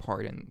really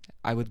important.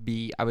 I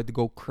would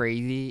go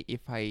crazy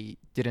if I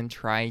didn't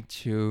try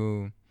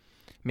to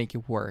make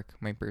it work,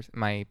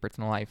 my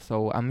personal life.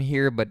 So I'm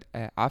here, but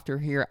after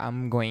here,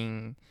 I'm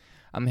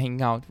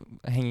hanging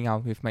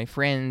out with my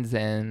friends,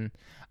 and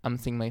I'm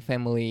seeing my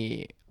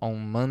family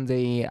on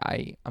Monday.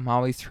 I'm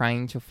always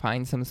trying to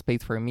find some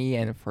space for me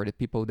and for the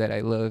people that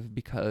I love,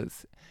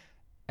 because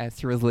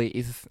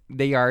seriously,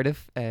 they are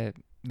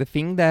the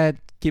thing that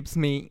keeps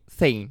me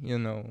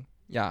sane.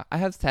 Yeah, I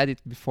have said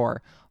it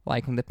before,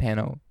 like on the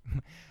panel.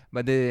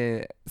 But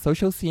the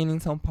social scene in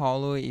Sao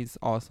Paulo is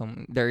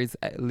awesome. There is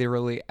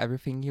literally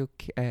everything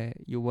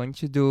you want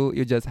to do.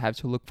 You just have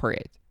to look for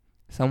it.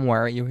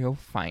 Somewhere you will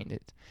find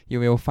it. You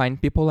will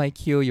find people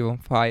like you. You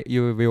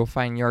will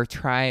find your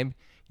tribe.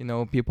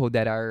 People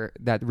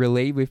that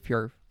relate with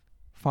your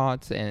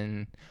thoughts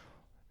and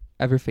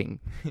everything.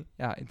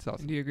 Yeah, it's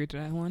awesome. Do you agree to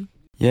that one?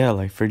 Yeah,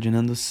 like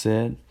Ferdinando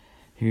said,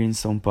 here in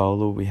Sao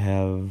Paulo we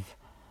have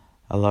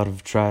a lot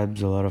of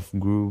tribes, a lot of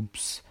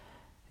groups.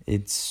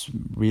 It's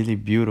really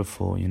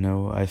beautiful,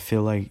 I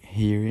feel like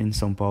here in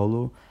Sao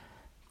Paulo,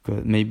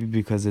 maybe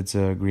because it's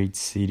a great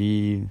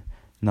city,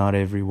 not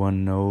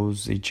everyone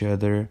knows each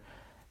other.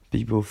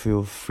 People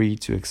feel free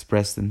to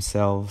express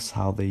themselves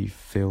how they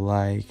feel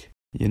like.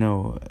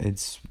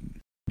 It's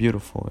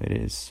beautiful. It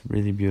is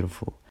really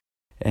beautiful.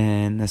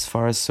 And as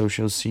far as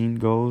social scene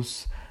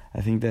goes, I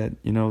think that,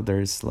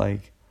 there's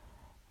like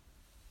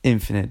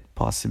infinite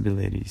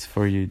possibilities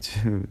for you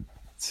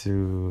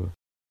to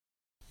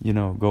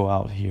go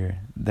out here.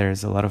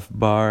 There's a lot of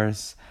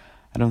bars.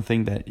 I don't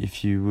think that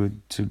if you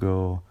would to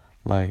go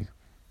like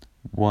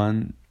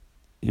one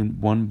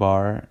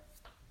bar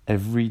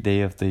every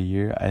day of the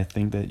year, I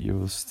think that you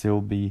will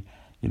still be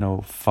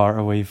far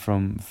away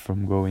from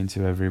going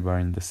to every bar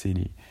in the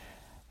city.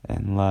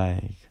 And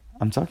like,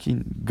 I'm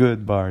talking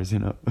good bars,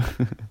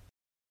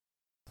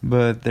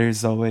 but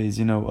there's always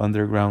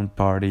underground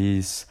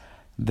parties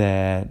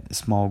that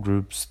small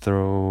groups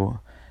throw,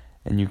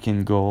 and you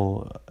can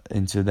go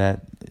into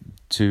that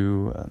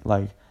too.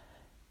 Like,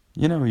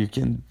 you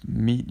can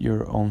meet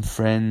your own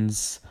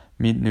friends,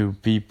 meet new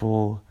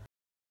people.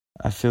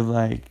 I feel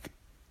like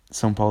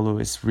Sao Paulo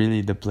is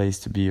really the place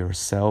to be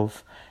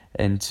yourself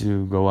and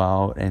to go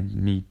out and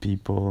meet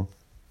people.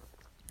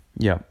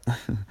 Yeah.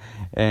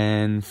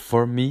 And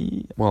for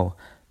me, well,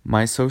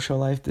 my social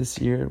life this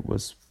year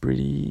was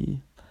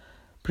pretty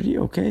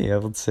okay, I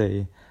would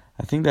say.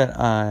 I think that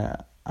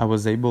I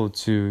was able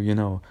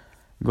to,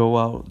 go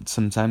out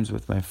sometimes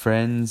with my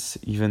friends,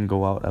 even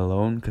go out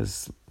alone,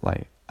 because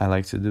like I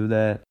like to do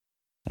that,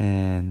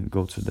 and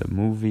go to the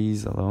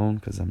movies alone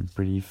because I'm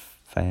pretty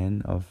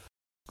fan of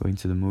going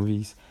to the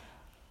movies.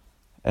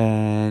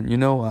 And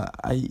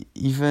I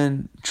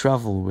even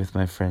travel with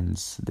my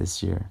friends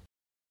this year.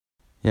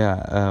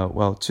 Yeah,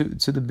 well, to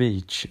the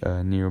beach,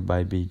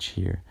 nearby beach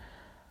here.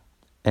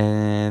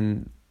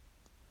 And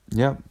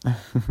yeah,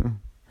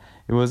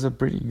 it was a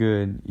pretty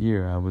good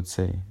year, I would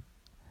say.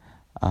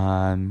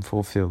 I'm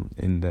fulfilled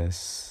in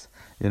this.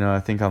 I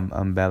think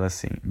I'm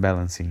balancing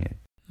it.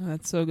 Oh,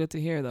 that's so good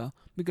to hear, though,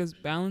 because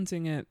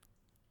balancing it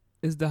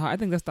is I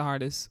think that's the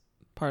hardest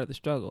part of the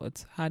struggle.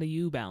 It's how do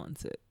you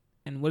balance it,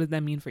 and what does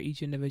that mean for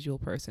each individual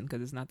person?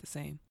 Because it's not the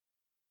same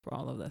for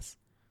all of us.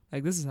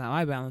 Like, this is how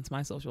I balance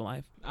my social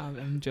life.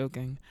 I'm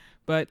joking,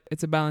 but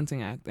it's a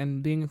balancing act.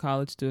 And being a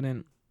college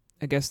student,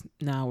 I guess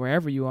now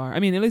wherever you are, I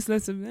mean, at least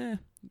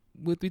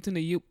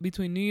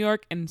between New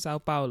York and Sao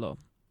Paulo,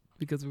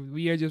 because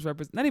we are just we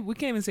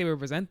can't even say we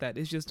represent that.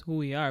 It's just who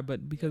we are.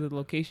 But because of the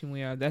location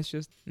we are, that's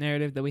just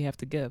narrative that we have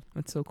to give.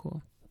 That's so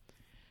cool.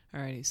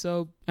 Alrighty,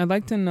 so I'd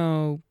like to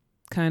know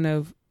kind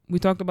of we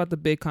talked about the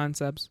big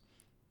concepts.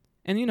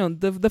 And,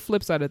 the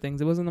flip side of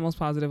things. It wasn't the most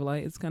positive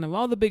light. It's kind of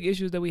all the big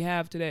issues that we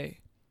have today.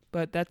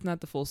 But that's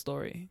not the full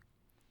story.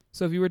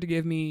 So if you were to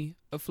give me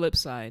a flip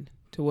side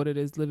to what it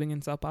is living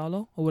in Sao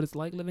Paulo, or what it's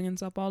like living in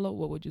Sao Paulo,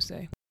 what would you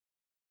say?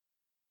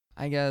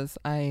 I guess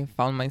I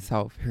found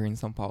myself here in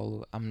Sao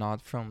Paulo. I'm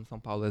not from Sao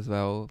Paulo as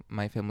well.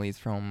 My family is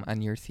from a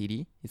near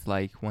city. It's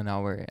like 1.5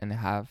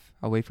 hours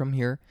away from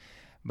here.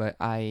 But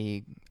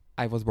I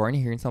was born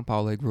here in Sao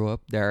Paulo. I grew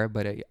up there,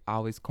 but I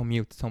always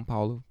commute to Sao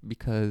Paulo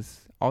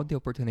because all the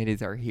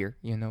opportunities are here,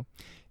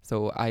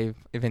 So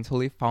I've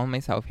eventually found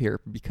myself here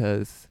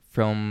because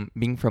from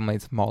being from a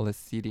smaller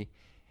city,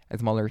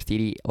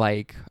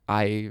 like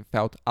I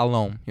felt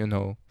alone,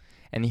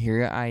 And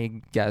here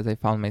I guess I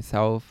found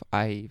myself.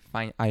 I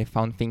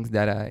found things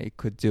that I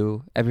could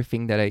do,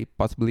 everything that I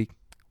possibly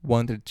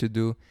wanted to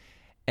do.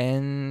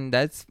 And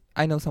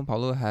I know Sao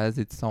Paulo has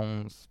its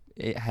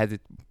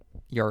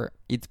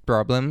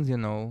problems,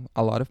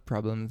 a lot of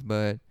problems,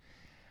 but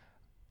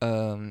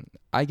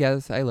I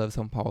guess I love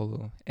Sao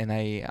Paulo, and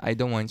I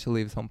don't want to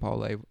leave Sao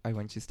Paulo. I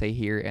want to stay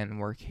here and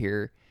work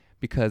here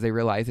because I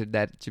realized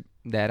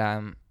that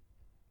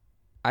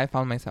I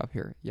found myself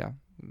here. Yeah,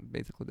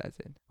 basically that's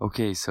it.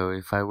 Okay, so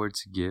if I were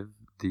to give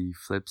the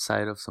flip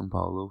side of Sao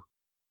Paulo,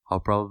 I'll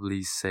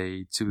probably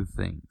say two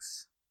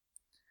things.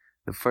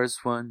 The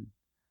first one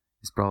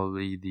is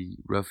probably the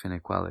rough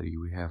inequality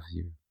we have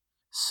here.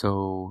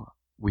 So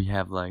we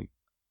have like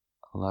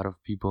a lot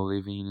of people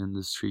living in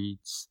the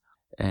streets,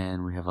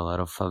 and we have a lot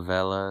of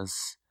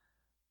favelas,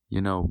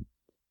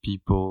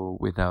 people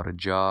without a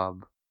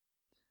job.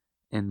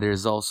 And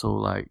there's also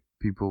like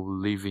people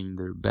living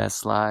their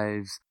best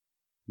lives.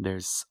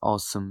 There's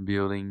awesome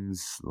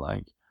buildings,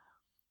 like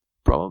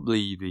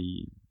probably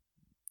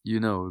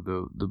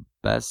the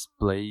best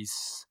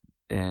place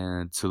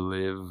to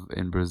live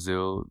in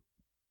Brazil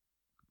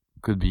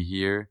could be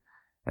here,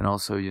 and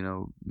also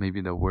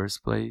maybe the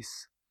worst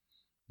place.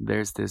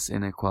 There's this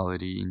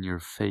inequality in your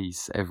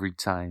face every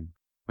time.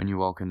 When you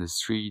walk in the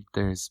street,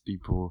 there's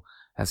people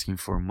asking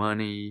for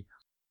money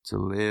to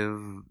live.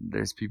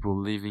 There's people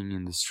living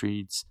in the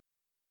streets.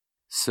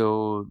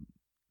 So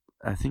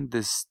I think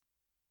this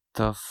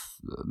tough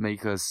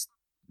make us,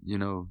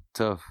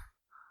 tough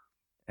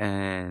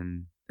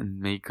and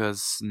make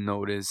us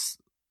notice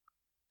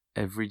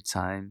every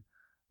time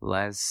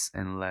less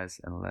and less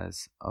and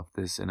less of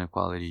this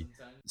inequality.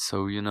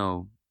 So,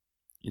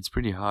 it's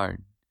pretty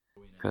hard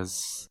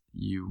because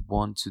you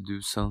want to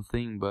do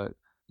something, but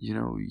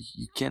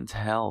you can't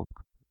help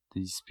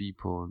these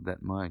people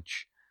that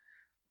much,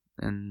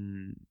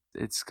 and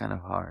it's kind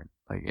of hard.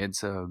 Like,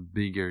 it's a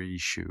bigger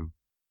issue.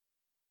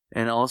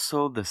 And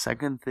also the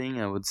second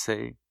thing I would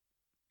say,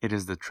 it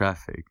is the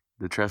traffic.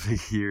 The traffic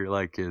here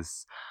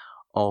is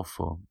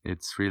awful.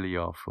 It's really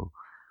awful.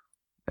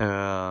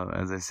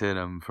 As I said,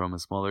 I'm from a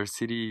smaller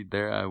city.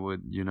 There I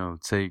would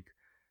take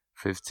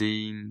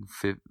 15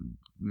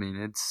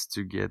 minutes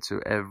to get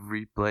to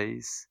every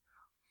place.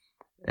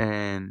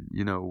 And,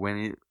 when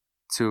it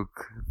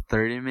took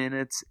 30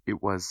 minutes,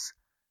 it was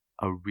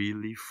a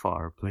really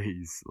far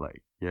place.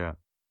 Like, yeah.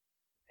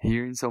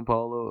 Here in Sao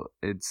Paulo,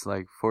 it's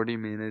like 40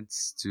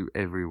 minutes to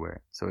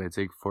everywhere. So I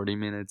take 40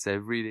 minutes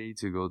every day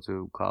to go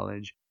to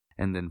college,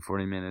 and then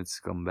 40 minutes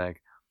to come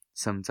back.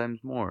 Sometimes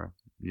more,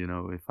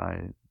 if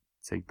I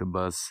take the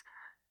bus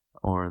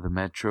or the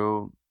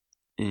metro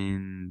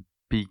in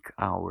peak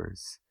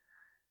hours.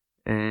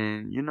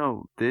 And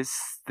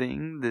this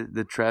thing,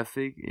 the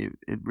traffic,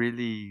 it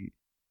really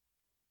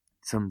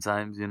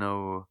sometimes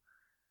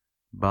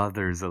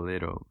bothers a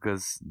little,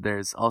 because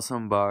there's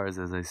awesome bars,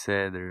 as I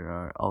said, there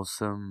are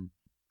awesome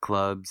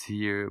clubs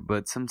here,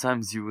 but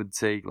sometimes you would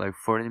take like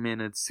 40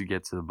 minutes to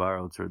get to the bar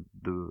or to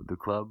the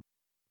club,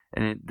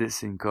 and it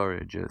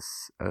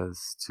disencourages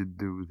us to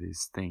do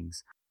these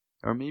things.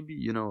 Or maybe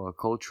a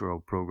cultural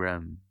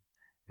program.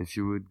 If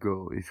you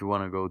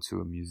want to go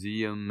to a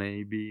museum,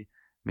 maybe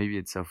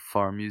it's a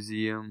farm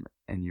museum,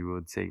 and you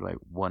would take like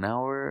 1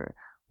 hour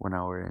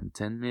and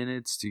 10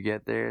 minutes to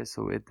get there.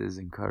 So it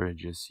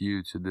disencourages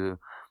you to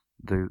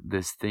do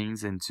these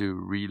things and to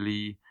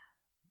really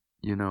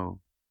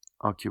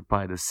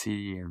occupy the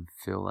city and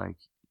feel like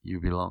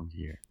you belong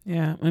here.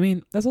 Yeah, I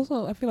mean, I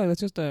feel like that's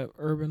just a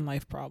urban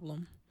life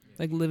problem.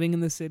 Like living in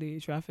the city,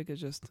 traffic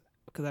is just,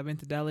 because I've been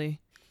to Delhi.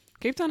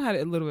 Cape Town had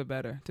it a little bit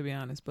better, to be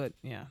honest, but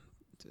yeah,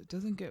 it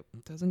doesn't get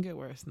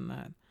worse than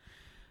that.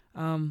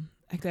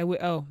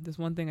 There's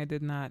one thing I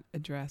did not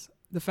address: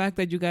 the fact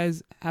that you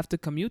guys have to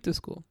commute to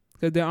school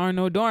because there are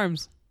no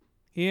dorms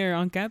here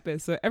on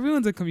campus, so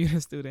everyone's a commuter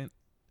student,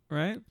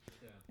 right?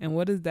 Yeah. And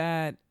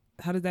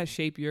how does that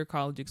shape your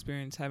college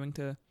experience, having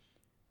to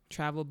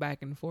travel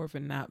back and forth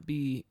and not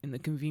be in the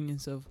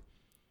convenience of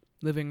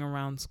living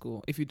around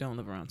school, if you don't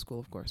live around school,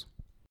 of course?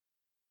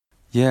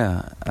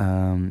 Yeah,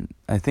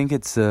 I think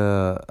it's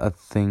a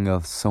thing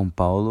of São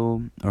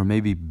Paulo or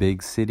maybe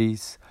big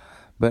cities,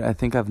 but I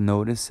think I've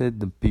noticed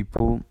it. The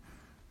people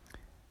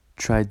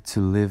try to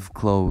live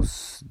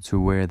close to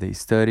where they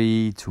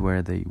study, to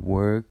where they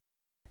work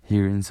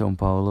here in São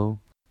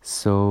Paulo,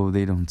 so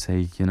they don't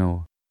take,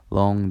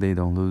 long. They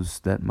don't lose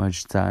that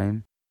much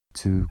time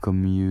to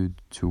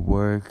commute to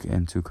work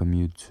and to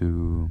commute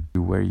to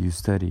where you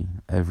study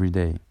every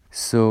day.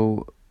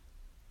 So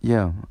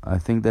yeah, I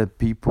think that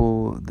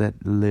people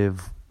that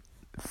live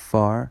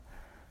far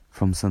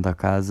from Santa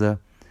Casa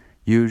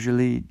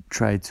usually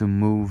try to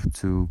move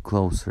to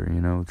closer,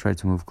 try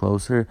to move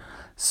closer,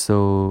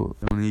 so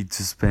you don't need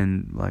to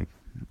spend like,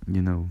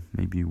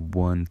 maybe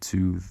 1,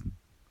 2,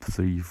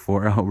 3,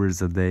 4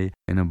 hours a day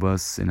in a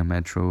bus, in a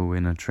metro,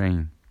 in a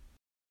train.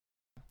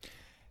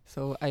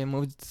 So I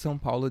moved to Sao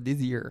Paulo this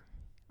year.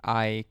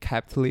 I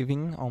kept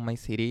living on my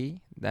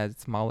city, that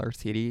smaller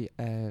city,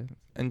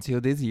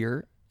 until this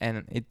year,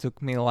 and it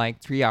took me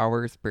like 3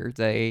 hours per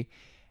day,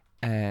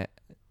 uh,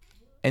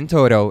 in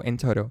total.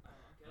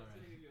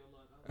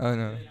 Oh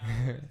no,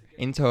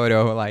 in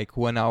total, like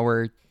 1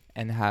 hour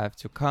and a half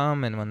to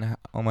come and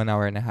 1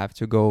 hour and a half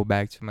to go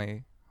back to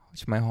my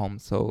home.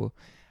 So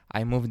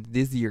I moved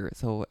this year,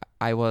 so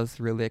I was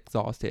really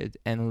exhausted,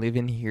 and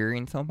living here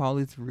in São Paulo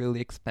is really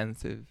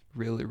expensive,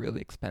 really,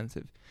 really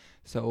expensive.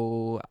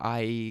 So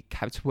I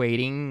kept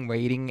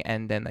waiting,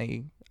 and then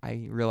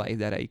I realized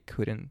that I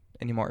couldn't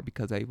anymore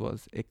because I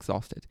was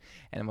exhausted,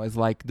 and I was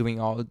like doing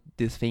all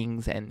these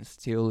things and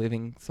still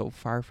living so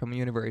far from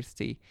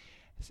university,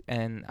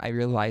 and I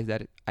realized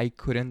that I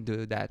couldn't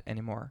do that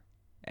anymore.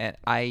 And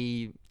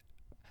I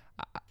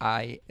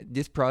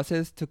this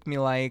process took me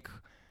like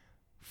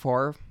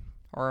 4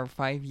 or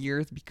 5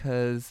 years,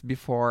 because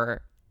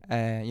before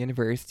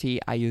university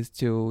I used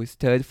to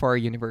study for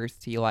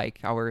university, like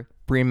our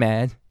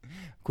pre-med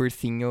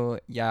cursinho.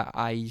 Yeah,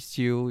 I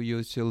still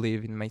used to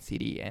live in my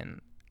city, and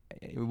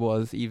it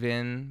was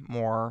even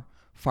more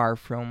far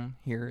from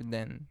here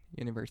than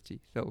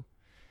university. So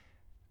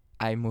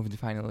I moved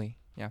finally.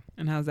 Yeah,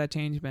 And how's that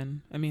change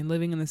been? I mean,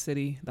 living in the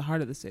city, the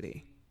heart of the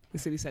city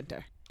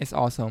center. it's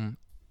awesome.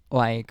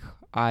 Like,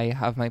 I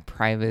have my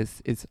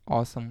privacy. It's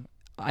awesome.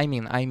 I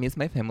mean, I miss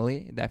my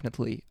family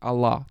definitely a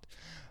lot,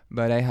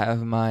 but I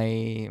have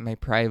my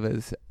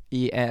privacy.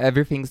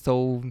 Everything's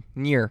so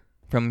near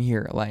from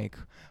here. Like,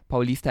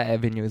 Paulista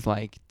Avenue is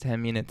like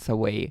 10 minutes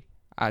away,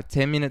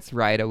 10 minutes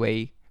ride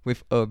away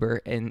with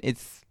Uber, and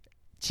it's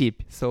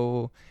cheap.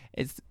 So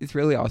it's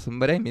really awesome.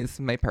 But I miss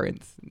my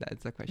parents.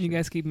 That's the question. You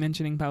guys keep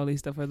mentioning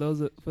Paulista. For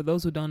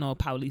those who don't know what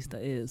Paulista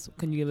is,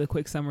 can you give a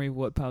quick summary of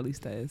what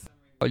Paulista is?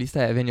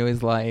 Paulista Avenue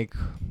is like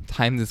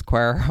Times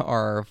Square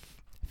or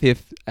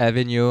Fifth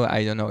Avenue.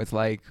 I don't know. It's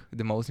like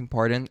the most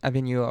important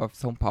avenue of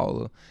São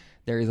Paulo.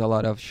 There is a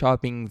lot of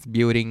shoppings,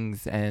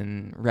 buildings,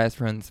 and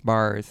restaurants,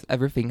 bars.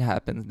 Everything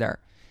happens there.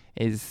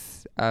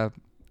 It's a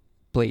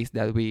place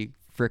that we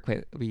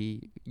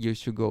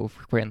used to go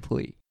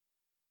frequently.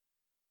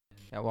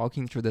 Yeah,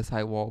 walking through the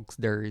sidewalks,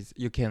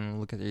 you can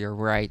look at your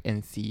right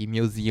and see a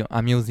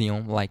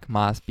museum like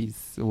MASP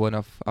is one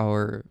of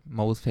our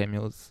most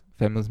famous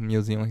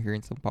museum here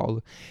in São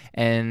Paulo,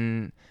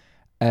 and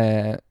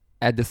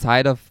at the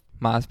side of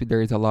MASP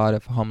there is a lot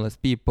of homeless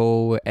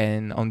people,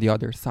 and on the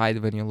other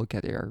side, when you look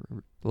at your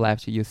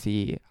left, you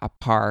see a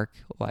park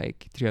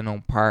like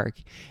Trianon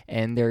Park,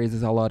 and there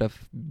is a lot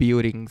of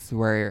buildings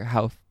where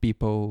help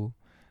people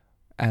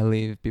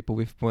live, people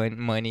with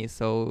money.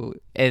 So,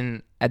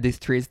 and at the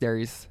streets there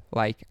is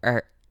like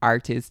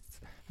artists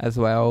as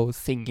well,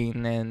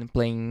 singing and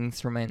playing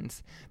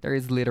instruments. There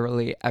is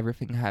literally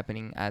everything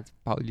happening at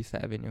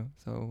Paulista Avenue.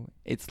 So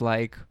it's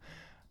like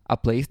a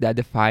place that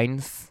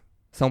defines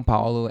São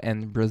Paulo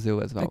and Brazil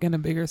as well. Like in a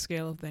bigger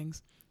scale of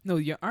things. No,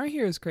 your art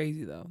here is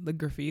crazy though. The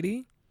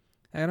graffiti.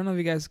 I don't know if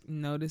you guys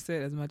notice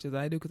it as much as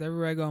I do, because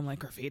everywhere I go, I'm like,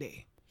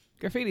 graffiti.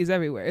 Graffiti's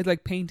everywhere. It's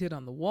like painted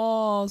on the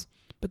walls,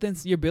 but then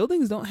your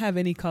buildings don't have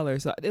any color.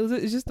 So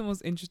it's just the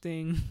most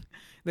interesting.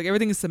 Like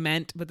everything is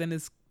cement, but then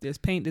there's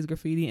paint, there's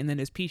graffiti, and then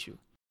there's Pichu.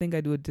 I think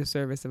I do a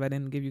disservice if I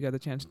didn't give you guys a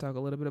chance to talk a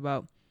little bit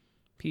about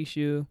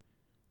Pichu.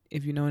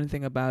 If you know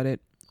anything about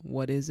it,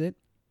 what is it?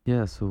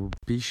 Yeah, so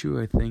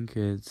Pichu, I think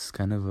it's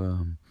kind of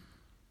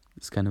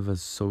a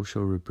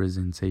social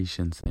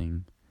representation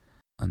thing,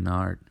 an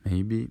art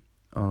maybe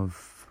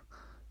of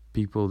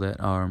people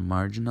that are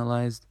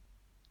marginalized.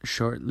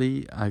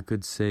 Shortly, I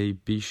could say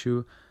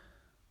Pichu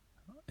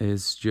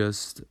is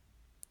just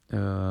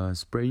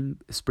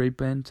spray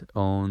paint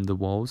on the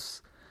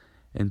walls,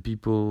 and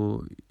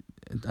people,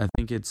 I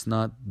think it's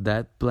not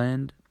that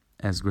bland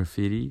as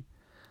graffiti,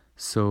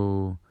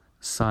 so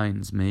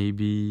signs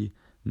maybe,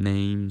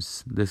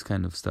 names, this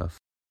kind of stuff.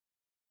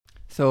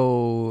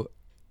 So,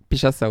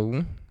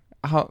 pichação,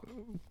 how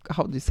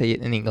do you say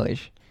it in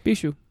English?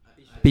 Pichu.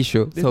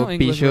 Pichu. There's So no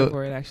English word Pichu.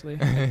 for it actually.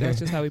 That's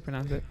just how we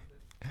pronounce it.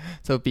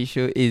 So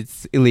Pichu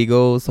is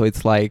illegal. So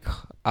it's like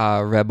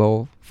a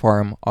rebel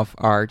form of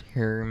art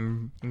here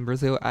in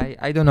Brazil.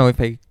 I don't know if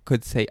I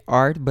could say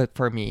art, but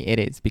for me it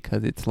is,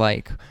 because it's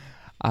like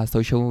a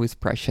social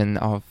expression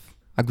of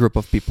a group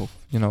of people.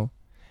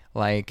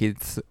 Like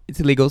it's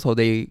illegal, so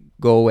they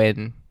go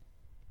and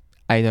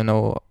I don't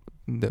know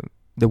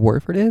the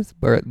word for this,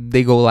 but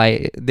they go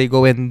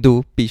and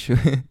do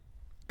Pichu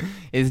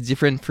It's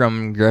different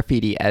from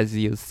graffiti, as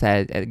you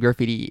said.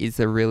 Graffiti is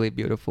a really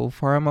beautiful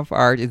form of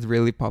art. It's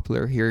really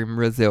popular here in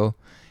Brazil.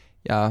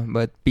 Yeah,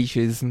 but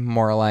pichu is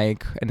more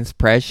like an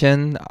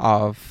expression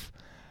of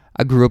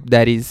a group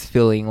that is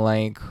feeling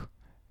like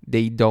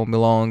they don't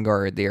belong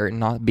or they're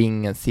not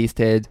being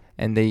assisted,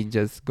 and they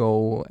just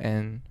go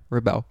and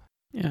rebel.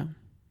 Yeah,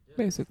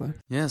 basically.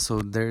 Yeah,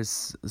 so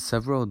there's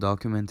several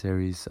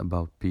documentaries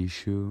about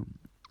Pichu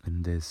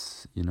and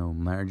this,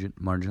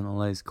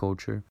 marginalized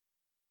culture.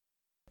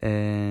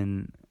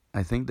 And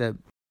I think that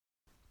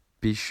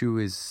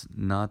Pichu is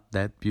not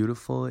that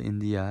beautiful in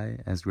the eye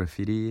as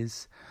graffiti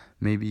is.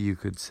 Maybe you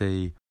could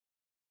say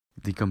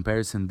the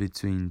comparison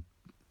between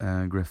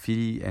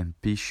graffiti and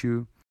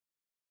Pichu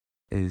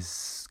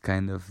is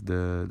kind of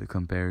the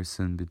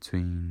comparison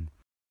between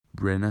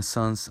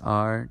Renaissance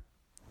art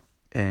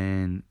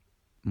and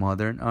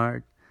modern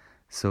art.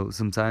 So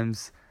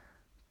sometimes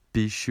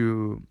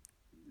Pichu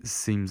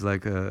seems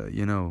like a,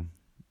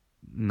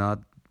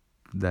 not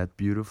that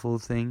beautiful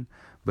thing,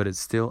 but it's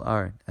still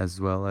art, as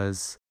well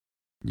as,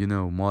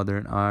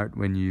 modern art.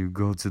 When you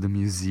go to the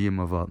museum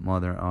about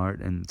modern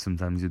art and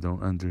sometimes you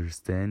don't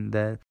understand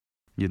that,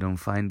 you don't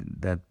find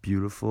that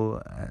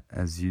beautiful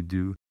as you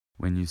do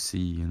when you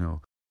see,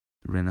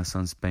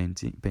 Renaissance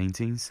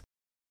paintings.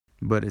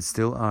 But it's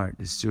still art.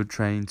 It's still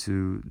trying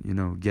to,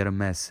 get a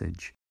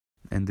message.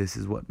 And this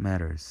is what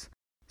matters.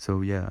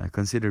 So yeah, I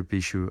consider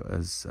Pichu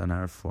as an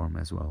art form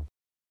as well.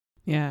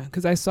 Yeah,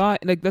 because I saw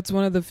it, like, that's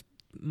one of the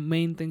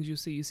main things you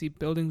see. You see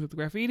buildings with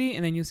graffiti,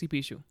 and then you see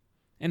Pichu.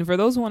 And for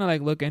those who want to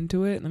like look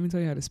into it, let me tell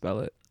you how to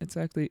spell it. It's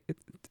actually it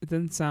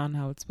doesn't sound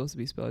how it's supposed to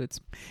be spelled. It's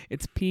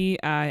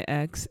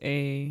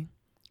Pixacao.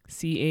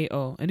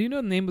 And do you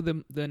know the name of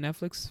the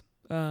Netflix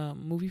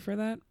movie for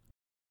that?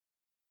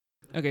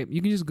 Okay,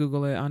 you can just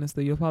Google it.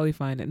 Honestly, you'll probably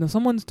find it. No,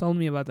 someone's told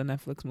me about the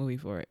Netflix movie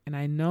for it, and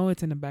I know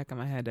it's in the back of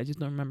my head. I just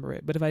don't remember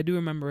it. But if I do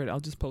remember it, I'll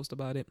just post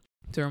about it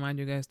to remind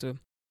you guys to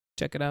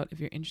check it out if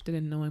you're interested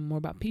in knowing more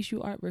about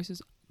Pichu art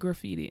versus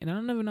graffiti. And I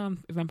don't even know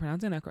if I'm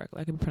pronouncing that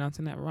correctly. I could be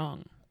pronouncing that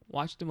wrong.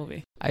 Watch the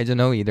movie. I don't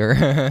know either.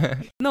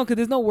 No, because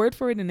there's no word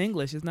for it in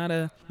English. It's not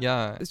a...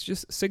 Yeah. It's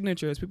just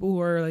signatures. People who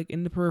are like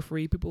in the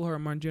periphery, people who are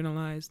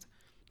marginalized,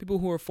 people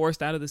who are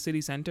forced out of the city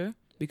center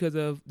because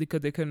they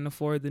couldn't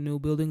afford the new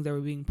buildings that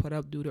were being put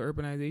up due to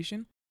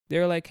urbanization.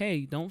 They're like,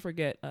 hey, don't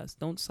forget us.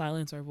 Don't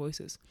silence our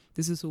voices.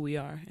 This is who we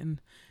are.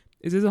 And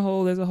there's a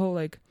whole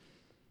like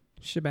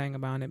shebang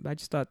about it. But I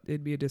just thought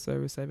it'd be a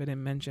disservice if I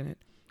didn't mention it.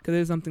 Because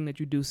it's something that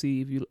you do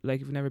see if you've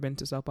never been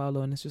to Sao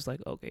Paulo, and it's just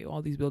like, okay,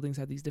 all these buildings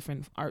have these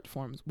different art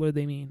forms. What do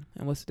they mean?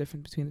 And what's the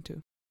difference between the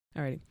two?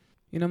 Alrighty.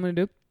 You know what I'm going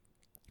to do?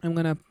 I'm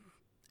going to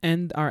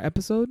end our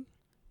episode.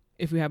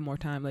 If we have more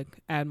time, like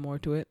add more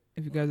to it.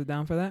 If you guys are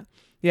down for that.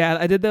 Yeah,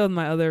 I did that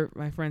with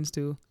my friends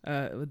too.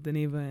 With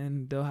Daniva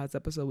and Doha's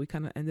episode. We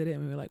kind of ended it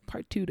and we were like,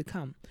 part 2 to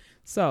come.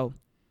 So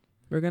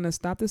we're going to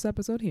stop this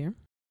episode here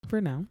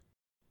for now.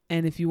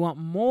 And if you want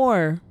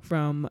more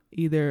from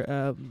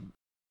either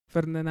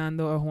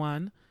Ferdinando or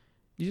Juan,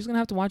 you're just going to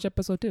have to watch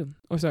episode 2.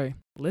 Or sorry,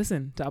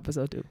 listen to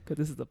episode 2 because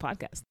this is the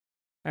podcast.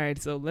 All right,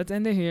 so let's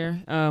end it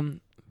here.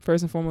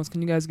 First and foremost,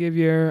 can you guys give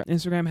your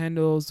Instagram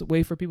handles,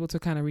 way for people to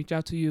kind of reach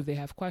out to you if they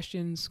have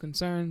questions,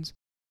 concerns,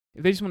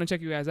 if they just want to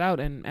check you guys out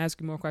and ask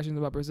you more questions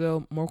about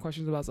Brazil, more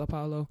questions about Sao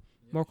Paulo,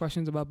 more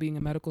questions about being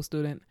a medical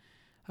student,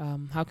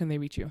 how can they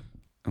reach you?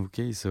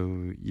 Okay,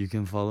 so you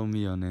can follow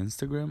me on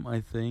Instagram,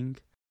 I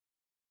think.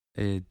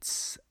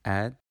 It's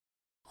at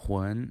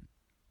Juan_Gui.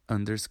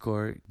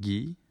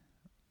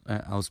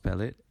 I'll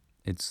spell it.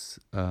 It's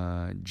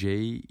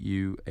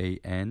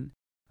JUAN_GUI.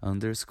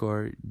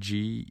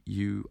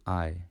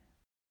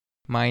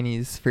 Mine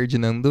is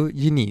Ferdinando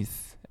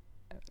Diniz.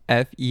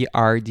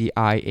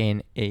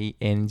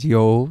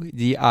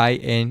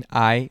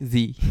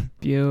 FERDINANGODINIZ.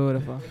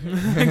 Beautiful.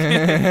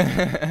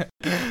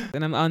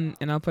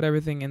 And I'll put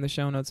everything in the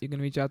show notes. You can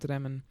reach out to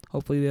them, and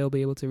hopefully they'll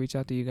be able to reach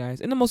out to you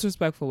guys in the most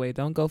respectful way.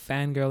 Don't go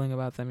fangirling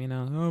about them,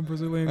 Oh,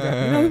 Brazilian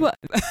guy. People,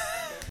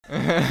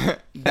 that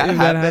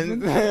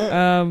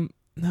happens.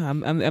 No,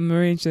 I'm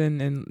very interested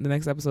in the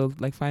next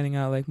episode, like finding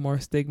out like more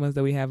stigmas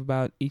that we have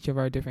about each of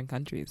our different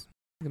countries.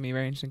 It's gonna be a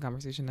very interesting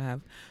conversation to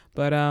have.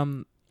 But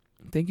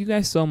thank you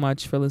guys so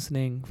much for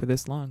listening for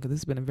this long, because this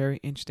has been a very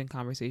interesting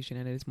conversation,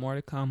 and there's more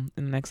to come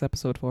in the next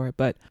episode for it.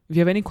 But if you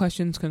have any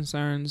questions,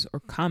 concerns, or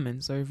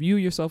comments, or if you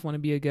yourself want to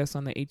be a guest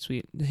on the H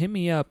Suite, hit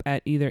me up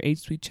at either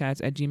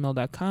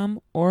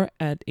hsweetchats@gmail.com or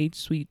at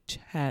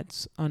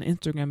hsweetchats on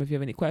Instagram if you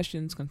have any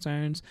questions,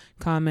 concerns,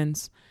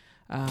 comments.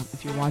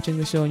 If you're watching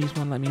the show and you just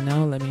want to let me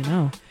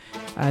know.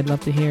 I'd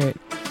love to hear it.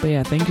 But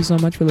yeah, thank you so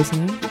much for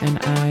listening, and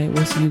I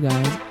will see you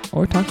guys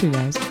or talk to you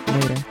guys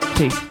later.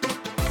 Peace.